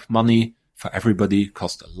lot of money for everybody,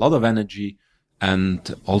 cost a lot of energy,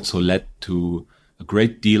 and also led to a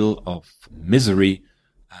great deal of misery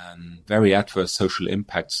and very adverse social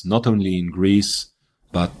impacts, not only in Greece,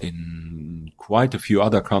 but in quite a few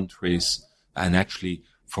other countries, and actually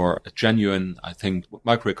for a genuine, I think what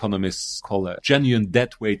microeconomists call a genuine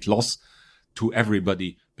deadweight loss to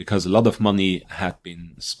everybody, because a lot of money had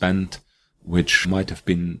been spent, which might have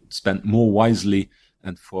been spent more wisely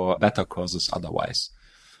and for better causes otherwise.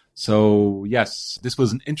 So yes, this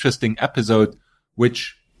was an interesting episode,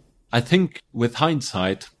 which I think with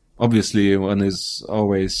hindsight, obviously one is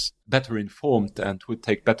always better informed and would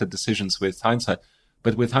take better decisions with hindsight.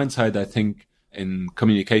 But with hindsight, I think in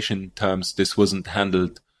communication terms, this wasn't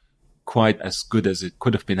handled quite as good as it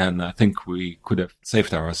could have been. And I think we could have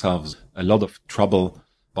saved ourselves a lot of trouble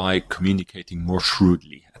by communicating more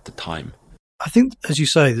shrewdly at the time. I think, as you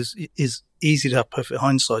say, this is easy to have perfect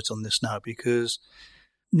hindsight on this now, because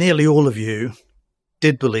nearly all of you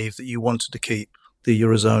did believe that you wanted to keep the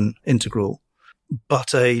Eurozone integral.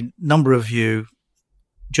 But a number of you,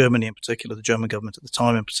 Germany in particular, the German government at the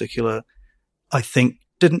time in particular, I think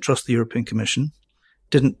didn't trust the European Commission,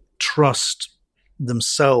 didn't trust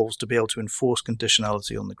themselves to be able to enforce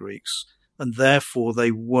conditionality on the Greeks, and therefore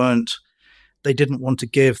they didn't want to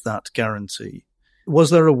give that guarantee.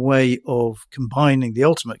 Was there a way of combining the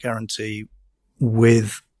ultimate guarantee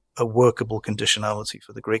with a workable conditionality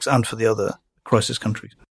for the Greeks and for the other crisis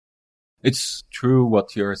countries? It's true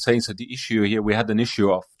what you're saying. So the issue here, we had an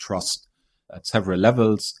issue of trust at several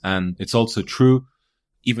levels. And it's also true,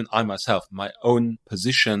 even I myself, my own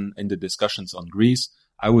position in the discussions on Greece,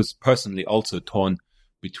 I was personally also torn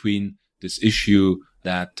between this issue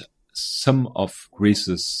that some of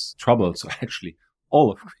Greece's troubles, or actually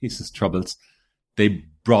all of Greece's troubles, they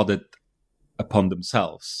brought it upon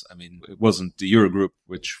themselves. I mean, it wasn't the Eurogroup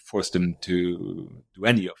which forced them to do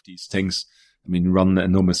any of these things. I mean, run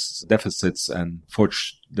enormous deficits and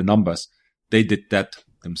forge the numbers. They did that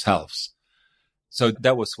themselves. So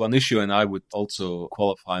that was one issue. And I would also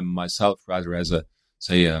qualify myself rather as a,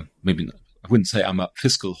 say, maybe I wouldn't say I'm a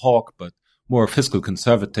fiscal hawk, but more a fiscal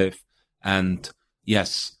conservative. And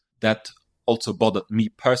yes, that also bothered me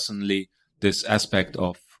personally, this aspect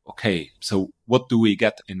of, okay, so what do we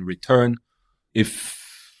get in return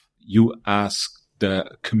if you ask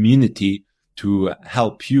the community to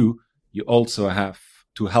help you? You also have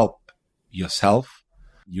to help yourself.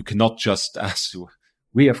 You cannot just ask,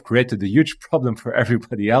 we have created a huge problem for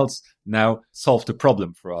everybody else. Now solve the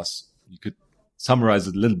problem for us. You could summarize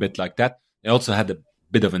it a little bit like that. They also had a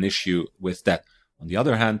bit of an issue with that. On the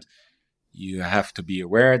other hand, you have to be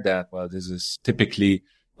aware that, well, this is typically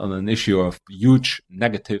on an issue of huge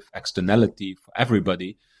negative externality for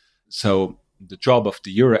everybody. So the job of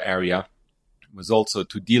the euro area was also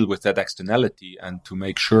to deal with that externality and to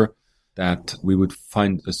make sure that we would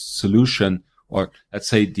find a solution, or let's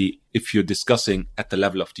say if you're discussing at the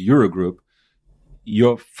level of the Eurogroup,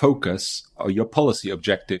 your focus or your policy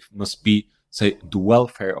objective must be, say, the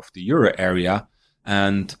welfare of the euro area.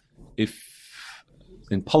 And if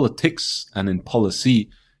in politics and in policy,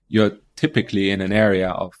 you're typically in an area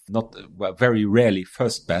of not, well, very rarely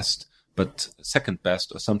first best, but second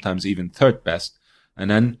best or sometimes even third best.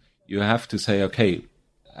 And then you have to say, okay,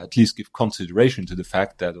 at least give consideration to the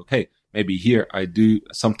fact that, okay, maybe here I do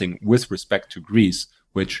something with respect to Greece,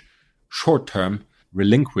 which short term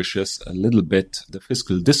relinquishes a little bit the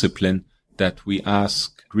fiscal discipline that we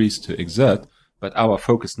ask Greece to exert. But our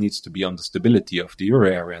focus needs to be on the stability of the euro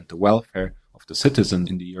area and the welfare of the citizens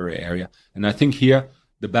in the euro area. And I think here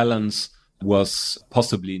the balance was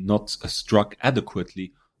possibly not struck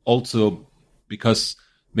adequately, also because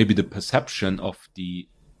maybe the perception of the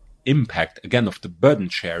impact, again, of the burden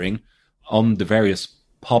sharing on the various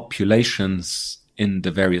populations in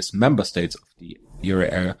the various member states of the euro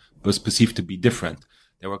area was perceived to be different.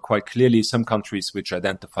 There were quite clearly some countries which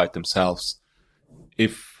identified themselves,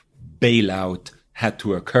 if bailout had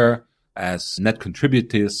to occur, as net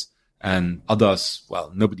contributors, and others,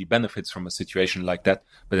 well, nobody benefits from a situation like that,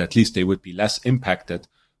 but at least they would be less impacted,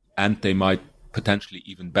 and they might potentially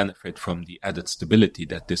even benefit from the added stability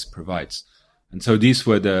that this provides. And so these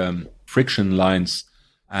were the friction lines.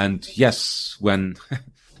 And yes, when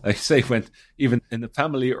I say, when even in the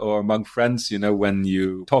family or among friends, when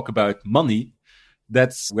you talk about money,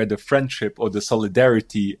 that's where the friendship or the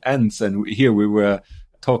solidarity ends. And here we were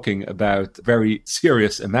talking about very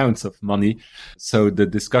serious amounts of money. So the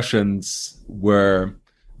discussions were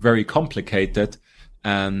very complicated,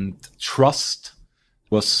 and trust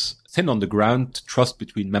was thin on the ground, trust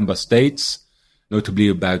between member states, notably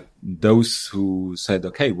about those who said,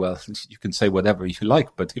 okay, well, you can say whatever you like,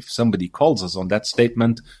 but if somebody calls us on that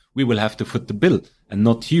statement, we will have to foot the bill and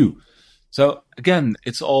not you. So again,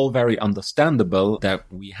 it's all very understandable that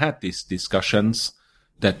we had these discussions,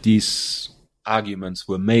 that these arguments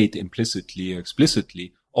were made implicitly or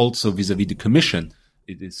explicitly, also vis-à-vis the Commission.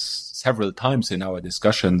 It is several times in our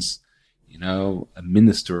discussions, a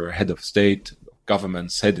minister or head of state,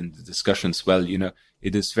 government said in the discussions, well,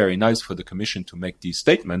 it is very nice for the Commission to make these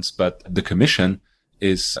statements, but the Commission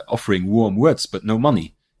is offering warm words, but no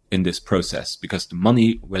money in this process, because the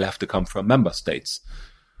money will have to come from member states,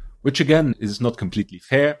 which again is not completely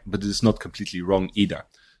fair, but it is not completely wrong either.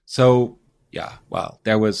 So yeah, well,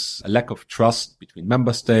 there was a lack of trust between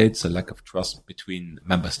member states, a lack of trust between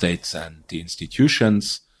member states and the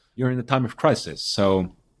institutions during the time of crisis.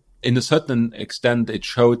 So in a certain extent, it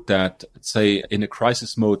showed that, let's say, in a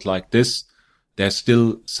crisis mode like this, there's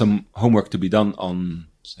still some homework to be done on,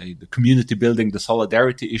 say, the community building, the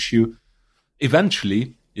solidarity issue.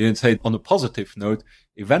 Eventually, you can say on a positive note,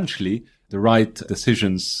 eventually the right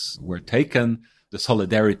decisions were taken. The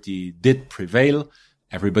solidarity did prevail.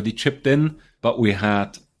 Everybody chipped in, but we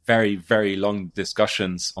had very, very long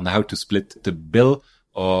discussions on how to split the bill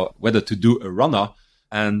or whether to do a runner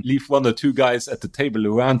and leave one or two guys at the table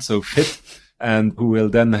who aren't so fit and who will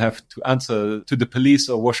then have to answer to the police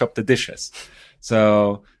or wash up the dishes.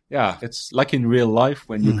 So yeah, it's like in real life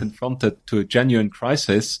when you're confronted to a genuine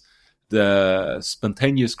crisis, the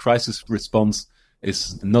spontaneous crisis response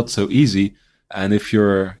is not so easy. And if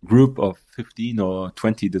you're a group of 15 or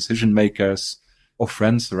 20 decision makers or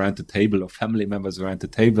friends around the table or family members around the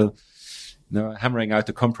table, hammering out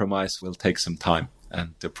a compromise will take some time,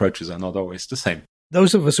 and the approaches are not always the same.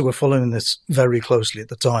 Those of us who were following this very closely at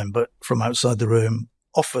the time, but from outside the room,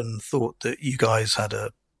 often thought that you guys had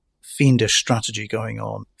a fiendish strategy going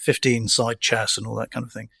on, 15 side chess and all that kind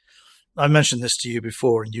of thing. I mentioned this to you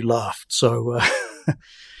before and you laughed. So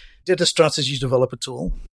did a strategy develop at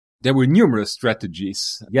all? There were numerous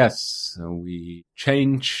strategies. Yes, we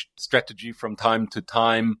changed strategy from time to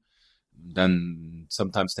time. Then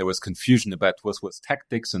sometimes there was confusion about what was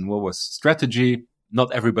tactics and what was strategy.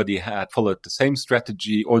 Not everybody had followed the same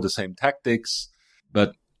strategy or the same tactics.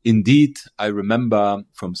 But indeed, I remember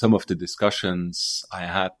from some of the discussions I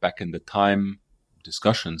had back in the time,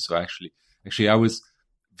 so actually I was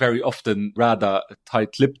very often rather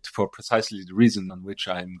tight-lipped for precisely the reason on which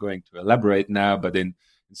I'm going to elaborate now. But in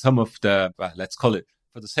some of the, let's call it,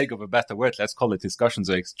 for the sake of a better word, let's call it discussions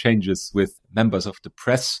or exchanges with members of the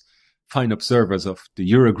press, fine observers of the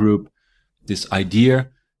Eurogroup, this idea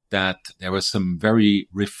that there were some very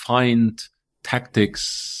refined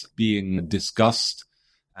tactics being discussed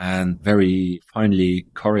and very finely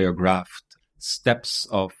choreographed steps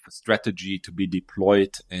of strategy to be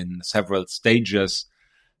deployed in several stages.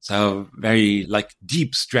 So very like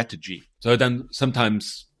deep strategy. So then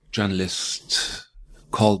sometimes journalists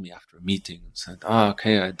called me after a meeting and said,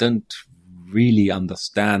 okay, I don't really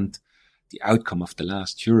understand the outcome of the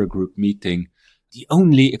last Eurogroup meeting. The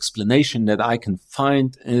only explanation that I can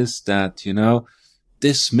find is that,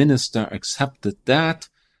 this minister accepted that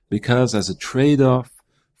because as a trade-off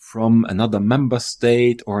from another member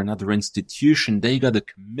state or another institution, they got a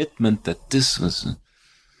commitment that this was.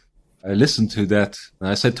 I listened to that and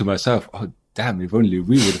I said to myself, oh, damn, if only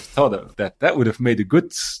we would have thought of that. That would have made a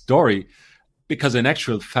good story. Because in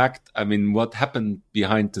actual fact, what happened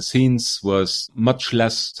behind the scenes was much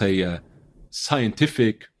less, say,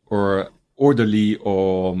 scientific or orderly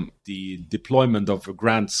or the deployment of a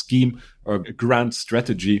grand scheme or a grand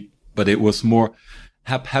strategy, but it was more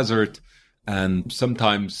haphazard and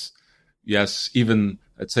sometimes, yes, even,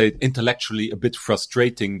 I'd say, intellectually a bit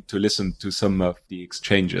frustrating to listen to some of the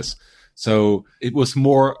exchanges. So it was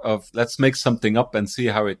more of let's make something up and see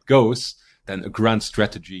how it goes than a grand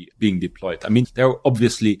strategy being deployed. There are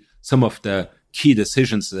obviously some of the key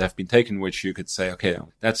decisions that have been taken, which you could say, okay,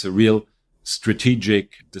 that's a real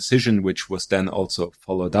strategic decision, which was then also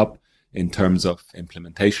followed up in terms of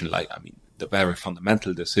implementation. The very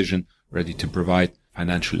fundamental decision ready to provide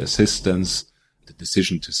financial assistance, the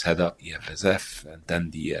decision to set up EFSF and then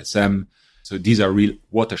the ESM. So these are real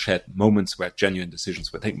watershed moments where genuine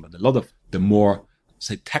decisions were taken. But a lot of the more,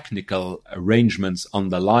 say, technical arrangements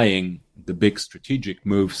underlying the big strategic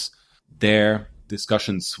moves, their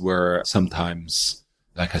discussions were sometimes,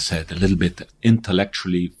 like I said, a little bit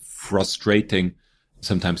intellectually frustrating.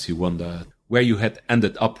 Sometimes you wonder where you had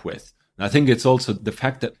ended up with. And I think it's also the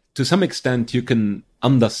fact that to some extent you can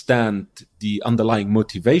understand the underlying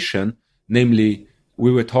motivation. Namely,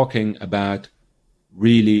 we were talking about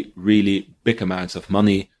really, really big amounts of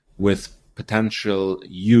money with potential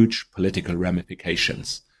huge political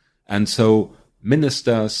ramifications. And so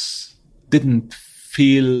ministers didn't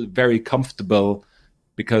feel very comfortable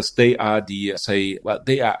because they are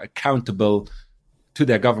they are accountable to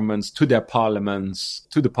their governments, to their parliaments,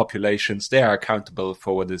 to the populations. They are accountable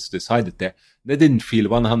for what is decided there. They didn't feel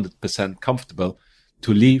 100% comfortable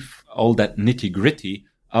to leave all that nitty gritty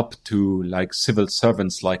up to like civil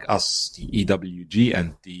servants like us, the EWG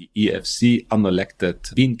and the EFC,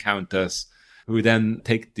 unelected bean counters, who then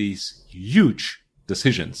take these huge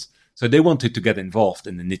decisions. So they wanted to get involved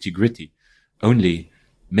in the nitty gritty. Only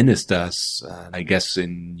ministers, I guess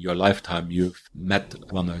in your lifetime you've met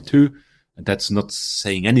one or two, and that's not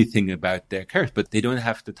saying anything about their character, but they don't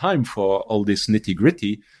have the time for all this nitty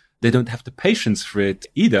gritty. They don't have the patience for it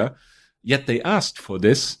either, yet they asked for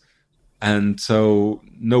this. And so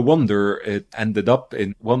no wonder it ended up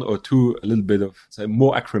in one or two a little bit of, say,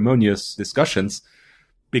 more acrimonious discussions,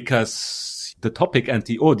 because the topic and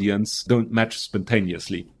the audience don't match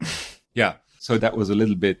spontaneously. Yeah. So that was a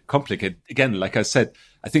little bit complicated. Again, like I said,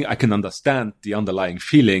 I think I can understand the underlying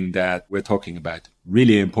feeling that we're talking about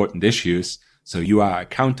really important issues. So you are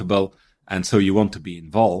accountable and so you want to be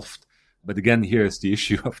involved. But again, here's the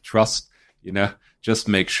issue of trust. Just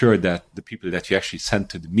make sure that the people that you actually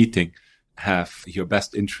send to the meeting have your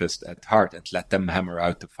best interest at heart and let them hammer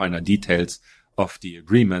out the finer details of the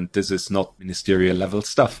agreement. This is not ministerial level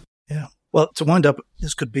stuff. Yeah. Well, to wind up,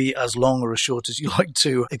 this could be as long or as short as you like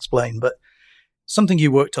to explain, but something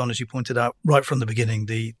you worked on, as you pointed out, right from the beginning,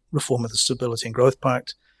 the reform of the Stability and Growth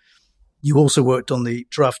Pact. You also worked on the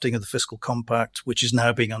drafting of the Fiscal Compact, which is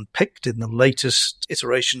now being unpicked in the latest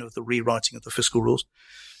iteration of the rewriting of the fiscal rules.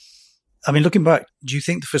 Looking back, do you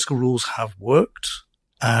think the fiscal rules have worked?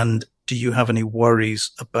 And do you have any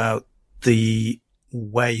worries about the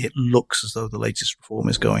way it looks as though the latest reform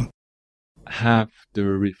is going? Have the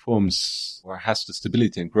reforms, or has the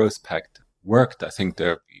Stability and Growth Pact worked? I think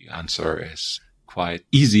the answer is quite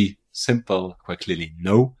easy, simple, quite clearly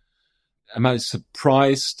no. Am I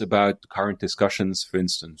surprised about the current discussions, for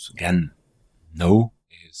instance? Again, no.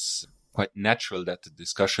 It's quite natural that the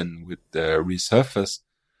discussion would resurface.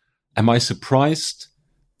 Am I surprised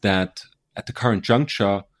that at the current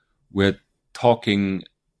juncture, we're talking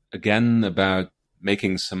again about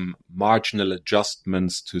making some marginal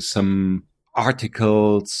adjustments to some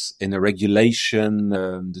articles in a regulation,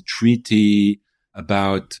 the treaty,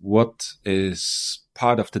 about what is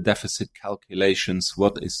part of the deficit calculations,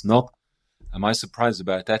 what is not? Am I surprised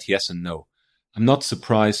about that? Yes and no. I'm not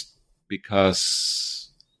surprised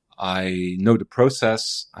because I know the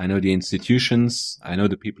process, I know the institutions, I know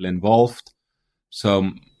the people involved.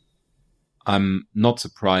 So I'm not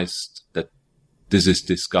surprised that this is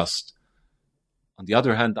discussed. On the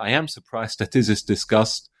other hand, I am surprised that this is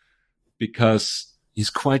discussed because it's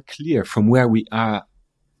quite clear from where we are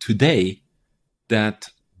today that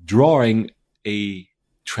drawing a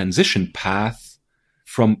transition path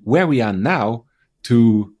from where we are now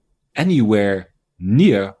to anywhere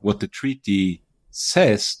near what the treaty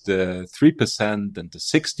says, the 3% and the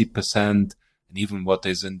 60%, and even what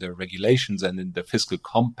is in the regulations and in the fiscal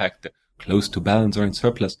compact, close to balance or in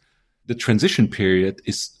surplus, the transition period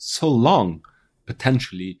is so long,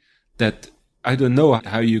 potentially, that I don't know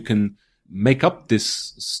how you can make up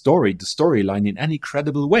this story, the storyline, in any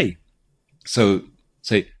credible way. So,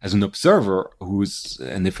 say, as an observer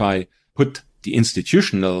and if I put the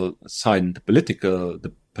institutional side and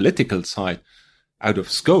the political side out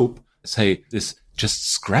of scope, say, this just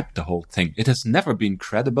scrap the whole thing. It has never been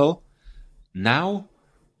credible. Now,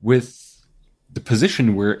 with the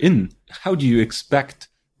position we're in, how do you expect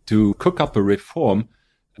to cook up a reform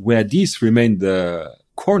where these remain the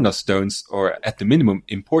cornerstones or at the minimum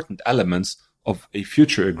important elements of a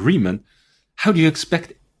future agreement? How do you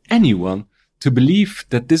expect anyone to believe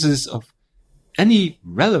that this is of any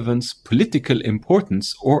relevance, political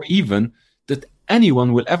importance, or even that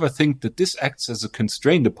anyone will ever think that this acts as a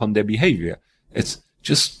constraint upon their behavior? It's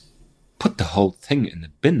just put the whole thing in a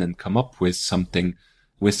bin and come up with something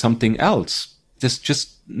else. There's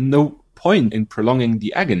just no point in prolonging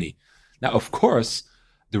the agony. Now, of course,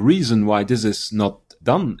 the reason why this is not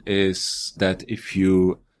done is that if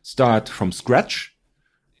you start from scratch,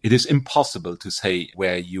 it is impossible to say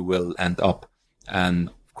where you will end up. And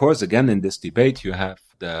of course, again, in this debate, you have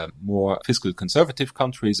the more fiscally conservative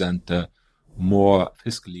countries and the more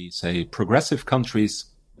fiscally, say, progressive countries.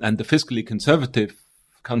 And the fiscally conservative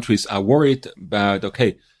countries are worried about,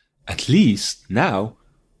 okay, at least now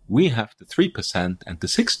we have the 3% and the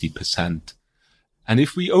 60%. And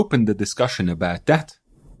if we open the discussion about that,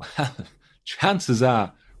 well, chances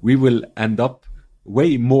are we will end up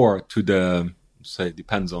way more to the, say, it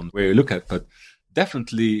depends on where you look at, but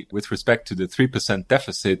definitely with respect to the 3%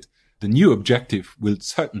 deficit, the new objective will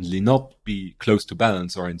certainly not be close to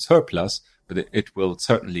balance or in surplus, but it will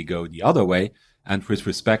certainly go the other way. And with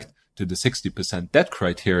respect to the 60% debt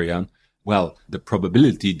criterion, well, the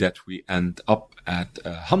probability that we end up at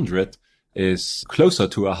 100 is closer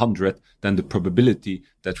to 100 than the probability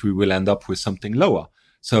that we will end up with something lower.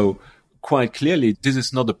 So quite clearly, this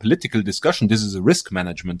is not a political discussion. This is a risk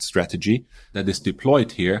management strategy that is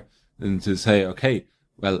deployed here, and to say, okay,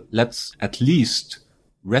 well, let's at least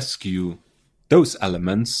rescue those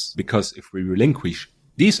elements, because if we relinquish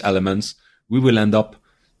these elements, we will end up,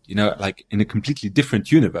 like in a completely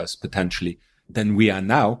different universe potentially than we are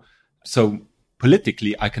now. So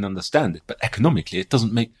politically, I can understand it, but economically, it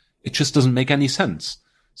just doesn't make any sense.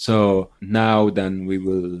 So now then we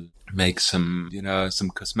will make some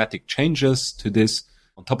cosmetic changes to this.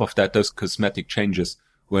 On top of that, those cosmetic changes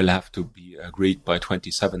will have to be agreed by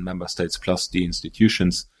 27 member states plus the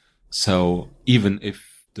institutions. So even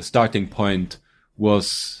if the starting point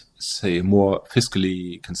was, say, a more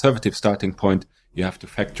fiscally conservative starting point, you have to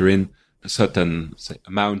factor in a certain, say,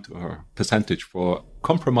 amount or percentage for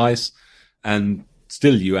compromise. And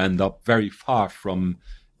still you end up very far from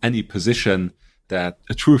any position that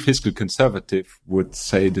a true fiscal conservative would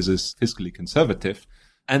say this is fiscally conservative.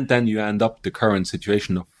 And then you end up the current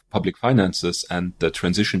situation of public finances and the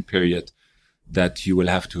transition period that you will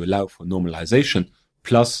have to allow for normalization.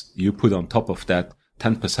 Plus you put on top of that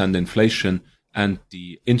 10% inflation and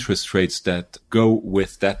the interest rates that go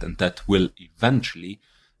with that, and that will eventually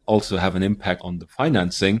also have an impact on the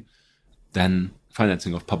financing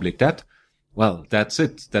of public debt. Well, that's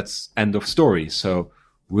it. That's end of story. So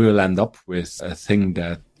we'll end up with a thing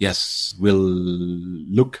that, yes, will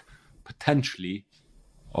look potentially,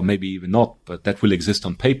 or maybe even not, but that will exist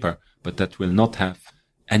on paper, but that will not have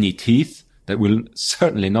any teeth. That will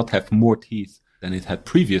certainly not have more teeth than it had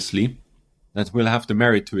previously. That will have the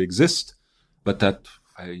merit to exist, but that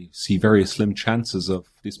I see very slim chances of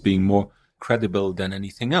this being more credible than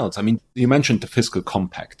anything else. I mean, you mentioned the fiscal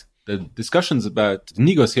compact. The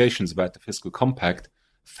negotiations about the fiscal compact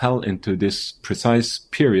fell into this precise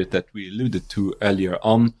period that we alluded to earlier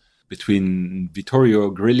on between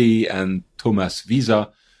Vittorio Grilli and Thomas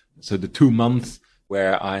Wieser. So the 2 months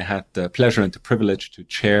where I had the pleasure and the privilege to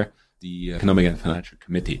chair the Economic and Financial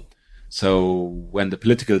Committee. So when the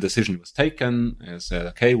political decision was taken, I said,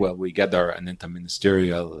 okay, well, we gather an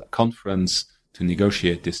interministerial conference to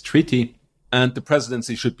negotiate this treaty, and the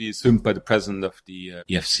presidency should be assumed by the president of the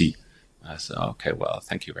EFC. I said, okay, well,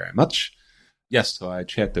 thank you very much. Yes, so I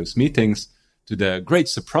chaired those meetings to the great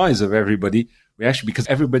surprise of everybody, we actually, because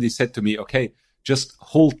everybody said to me, okay, just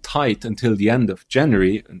hold tight until the end of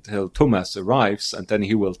January, until Thomas arrives, and then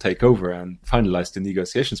he will take over and finalize the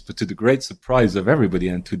negotiations. But to the great surprise of everybody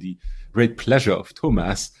and to the great pleasure of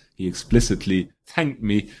Thomas, he explicitly thanked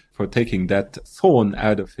me for taking that thorn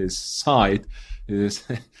out of his side.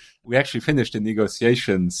 We actually finished the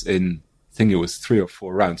negotiations in, I think it was 3 or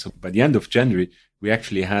 4 rounds. So by the end of January, we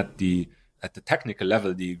actually had at the technical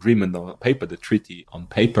level, the agreement on paper, the treaty on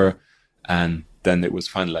paper, and then it was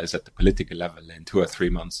finalized at the political level in 2 or 3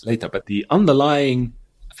 months later. But the underlying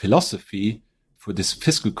philosophy for this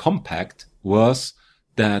fiscal compact was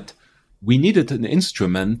that we needed an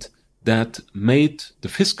instrument that made the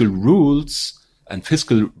fiscal rules and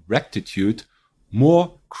fiscal rectitude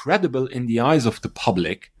more credible in the eyes of the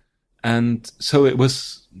public. And so it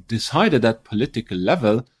was decided at political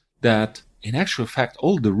level that in actual fact,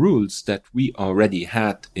 all the rules that we already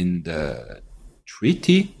had in the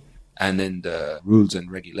treaty and in the rules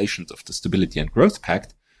and regulations of the Stability and Growth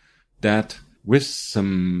Pact, that with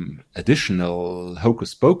some additional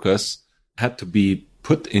hocus pocus had to be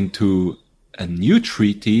put into a new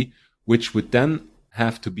treaty, which would then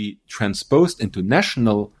have to be transposed into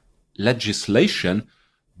national legislation,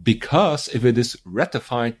 because if it is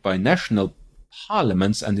ratified by national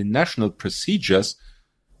parliaments and in national procedures,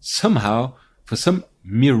 somehow, for some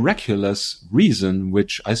miraculous reason,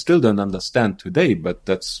 which I still don't understand today, but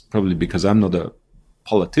that's probably because I'm not a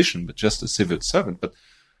politician, but just a civil servant. But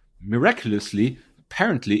miraculously,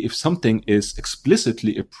 apparently, if something is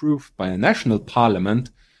explicitly approved by a national parliament,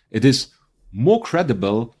 it is more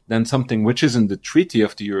credible than something which is in the Treaty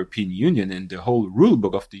of the European Union, in the whole rule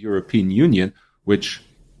book of the European Union, which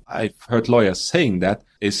I've heard lawyers saying that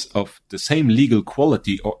is of the same legal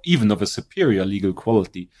quality or even of a superior legal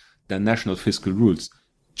quality than national fiscal rules.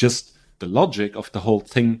 Just the logic of the whole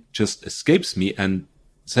thing just escapes me and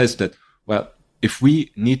says that, well, if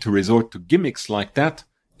we need to resort to gimmicks like that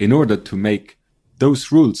in order to make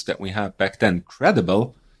those rules that we had back then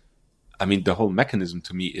credible, I mean, the whole mechanism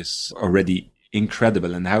to me is already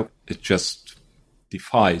incredible, and how it just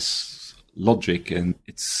defies logic. And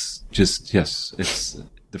it's just, yes,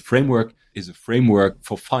 the framework is a framework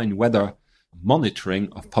for fine weather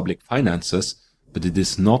monitoring of public finances, but it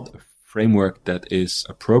is not a framework that is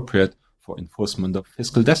appropriate for enforcement of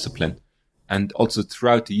fiscal discipline. And also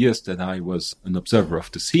throughout the years that I was an observer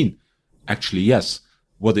of the scene, actually, yes,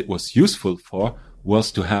 what it was useful for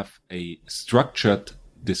was to have a structured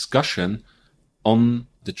discussion on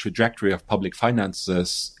the trajectory of public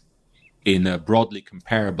finances in a broadly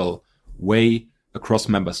comparable way across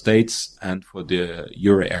member states and for the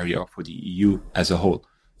euro area or for the EU as a whole.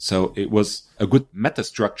 So it was a good meta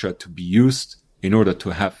structure to be used in order to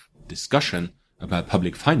have discussion about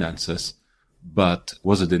public finances. But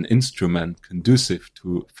was it an instrument conducive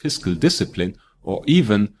to fiscal discipline, or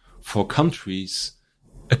even for countries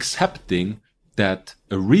accepting that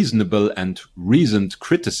a reasonable and reasoned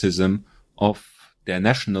criticism of their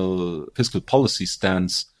national fiscal policy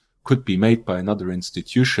stance could be made by another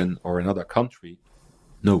institution or another country?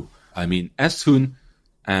 No. I mean, as soon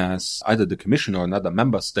as either the Commission or another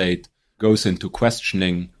member state goes into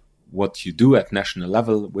questioning what you do at national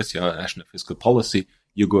level with your national fiscal policy,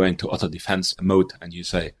 you go into utter defense mode and you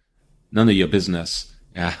say, none of your business.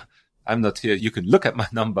 Yeah, I'm not here. You can look at my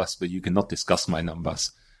numbers, but you cannot discuss my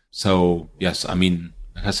numbers. So yes, I mean,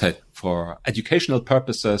 like I said, for educational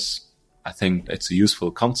purposes, I think it's a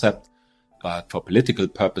useful concept, but for political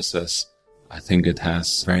purposes, I think it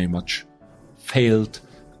has very much failed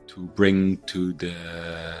to bring to the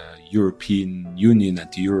European Union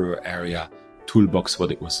and the Euro area toolbox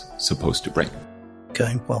what it was supposed to bring.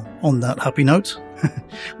 Okay, well, on that happy note,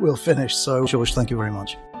 we'll finish. So, George, thank you very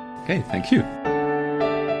much. Okay, thank you.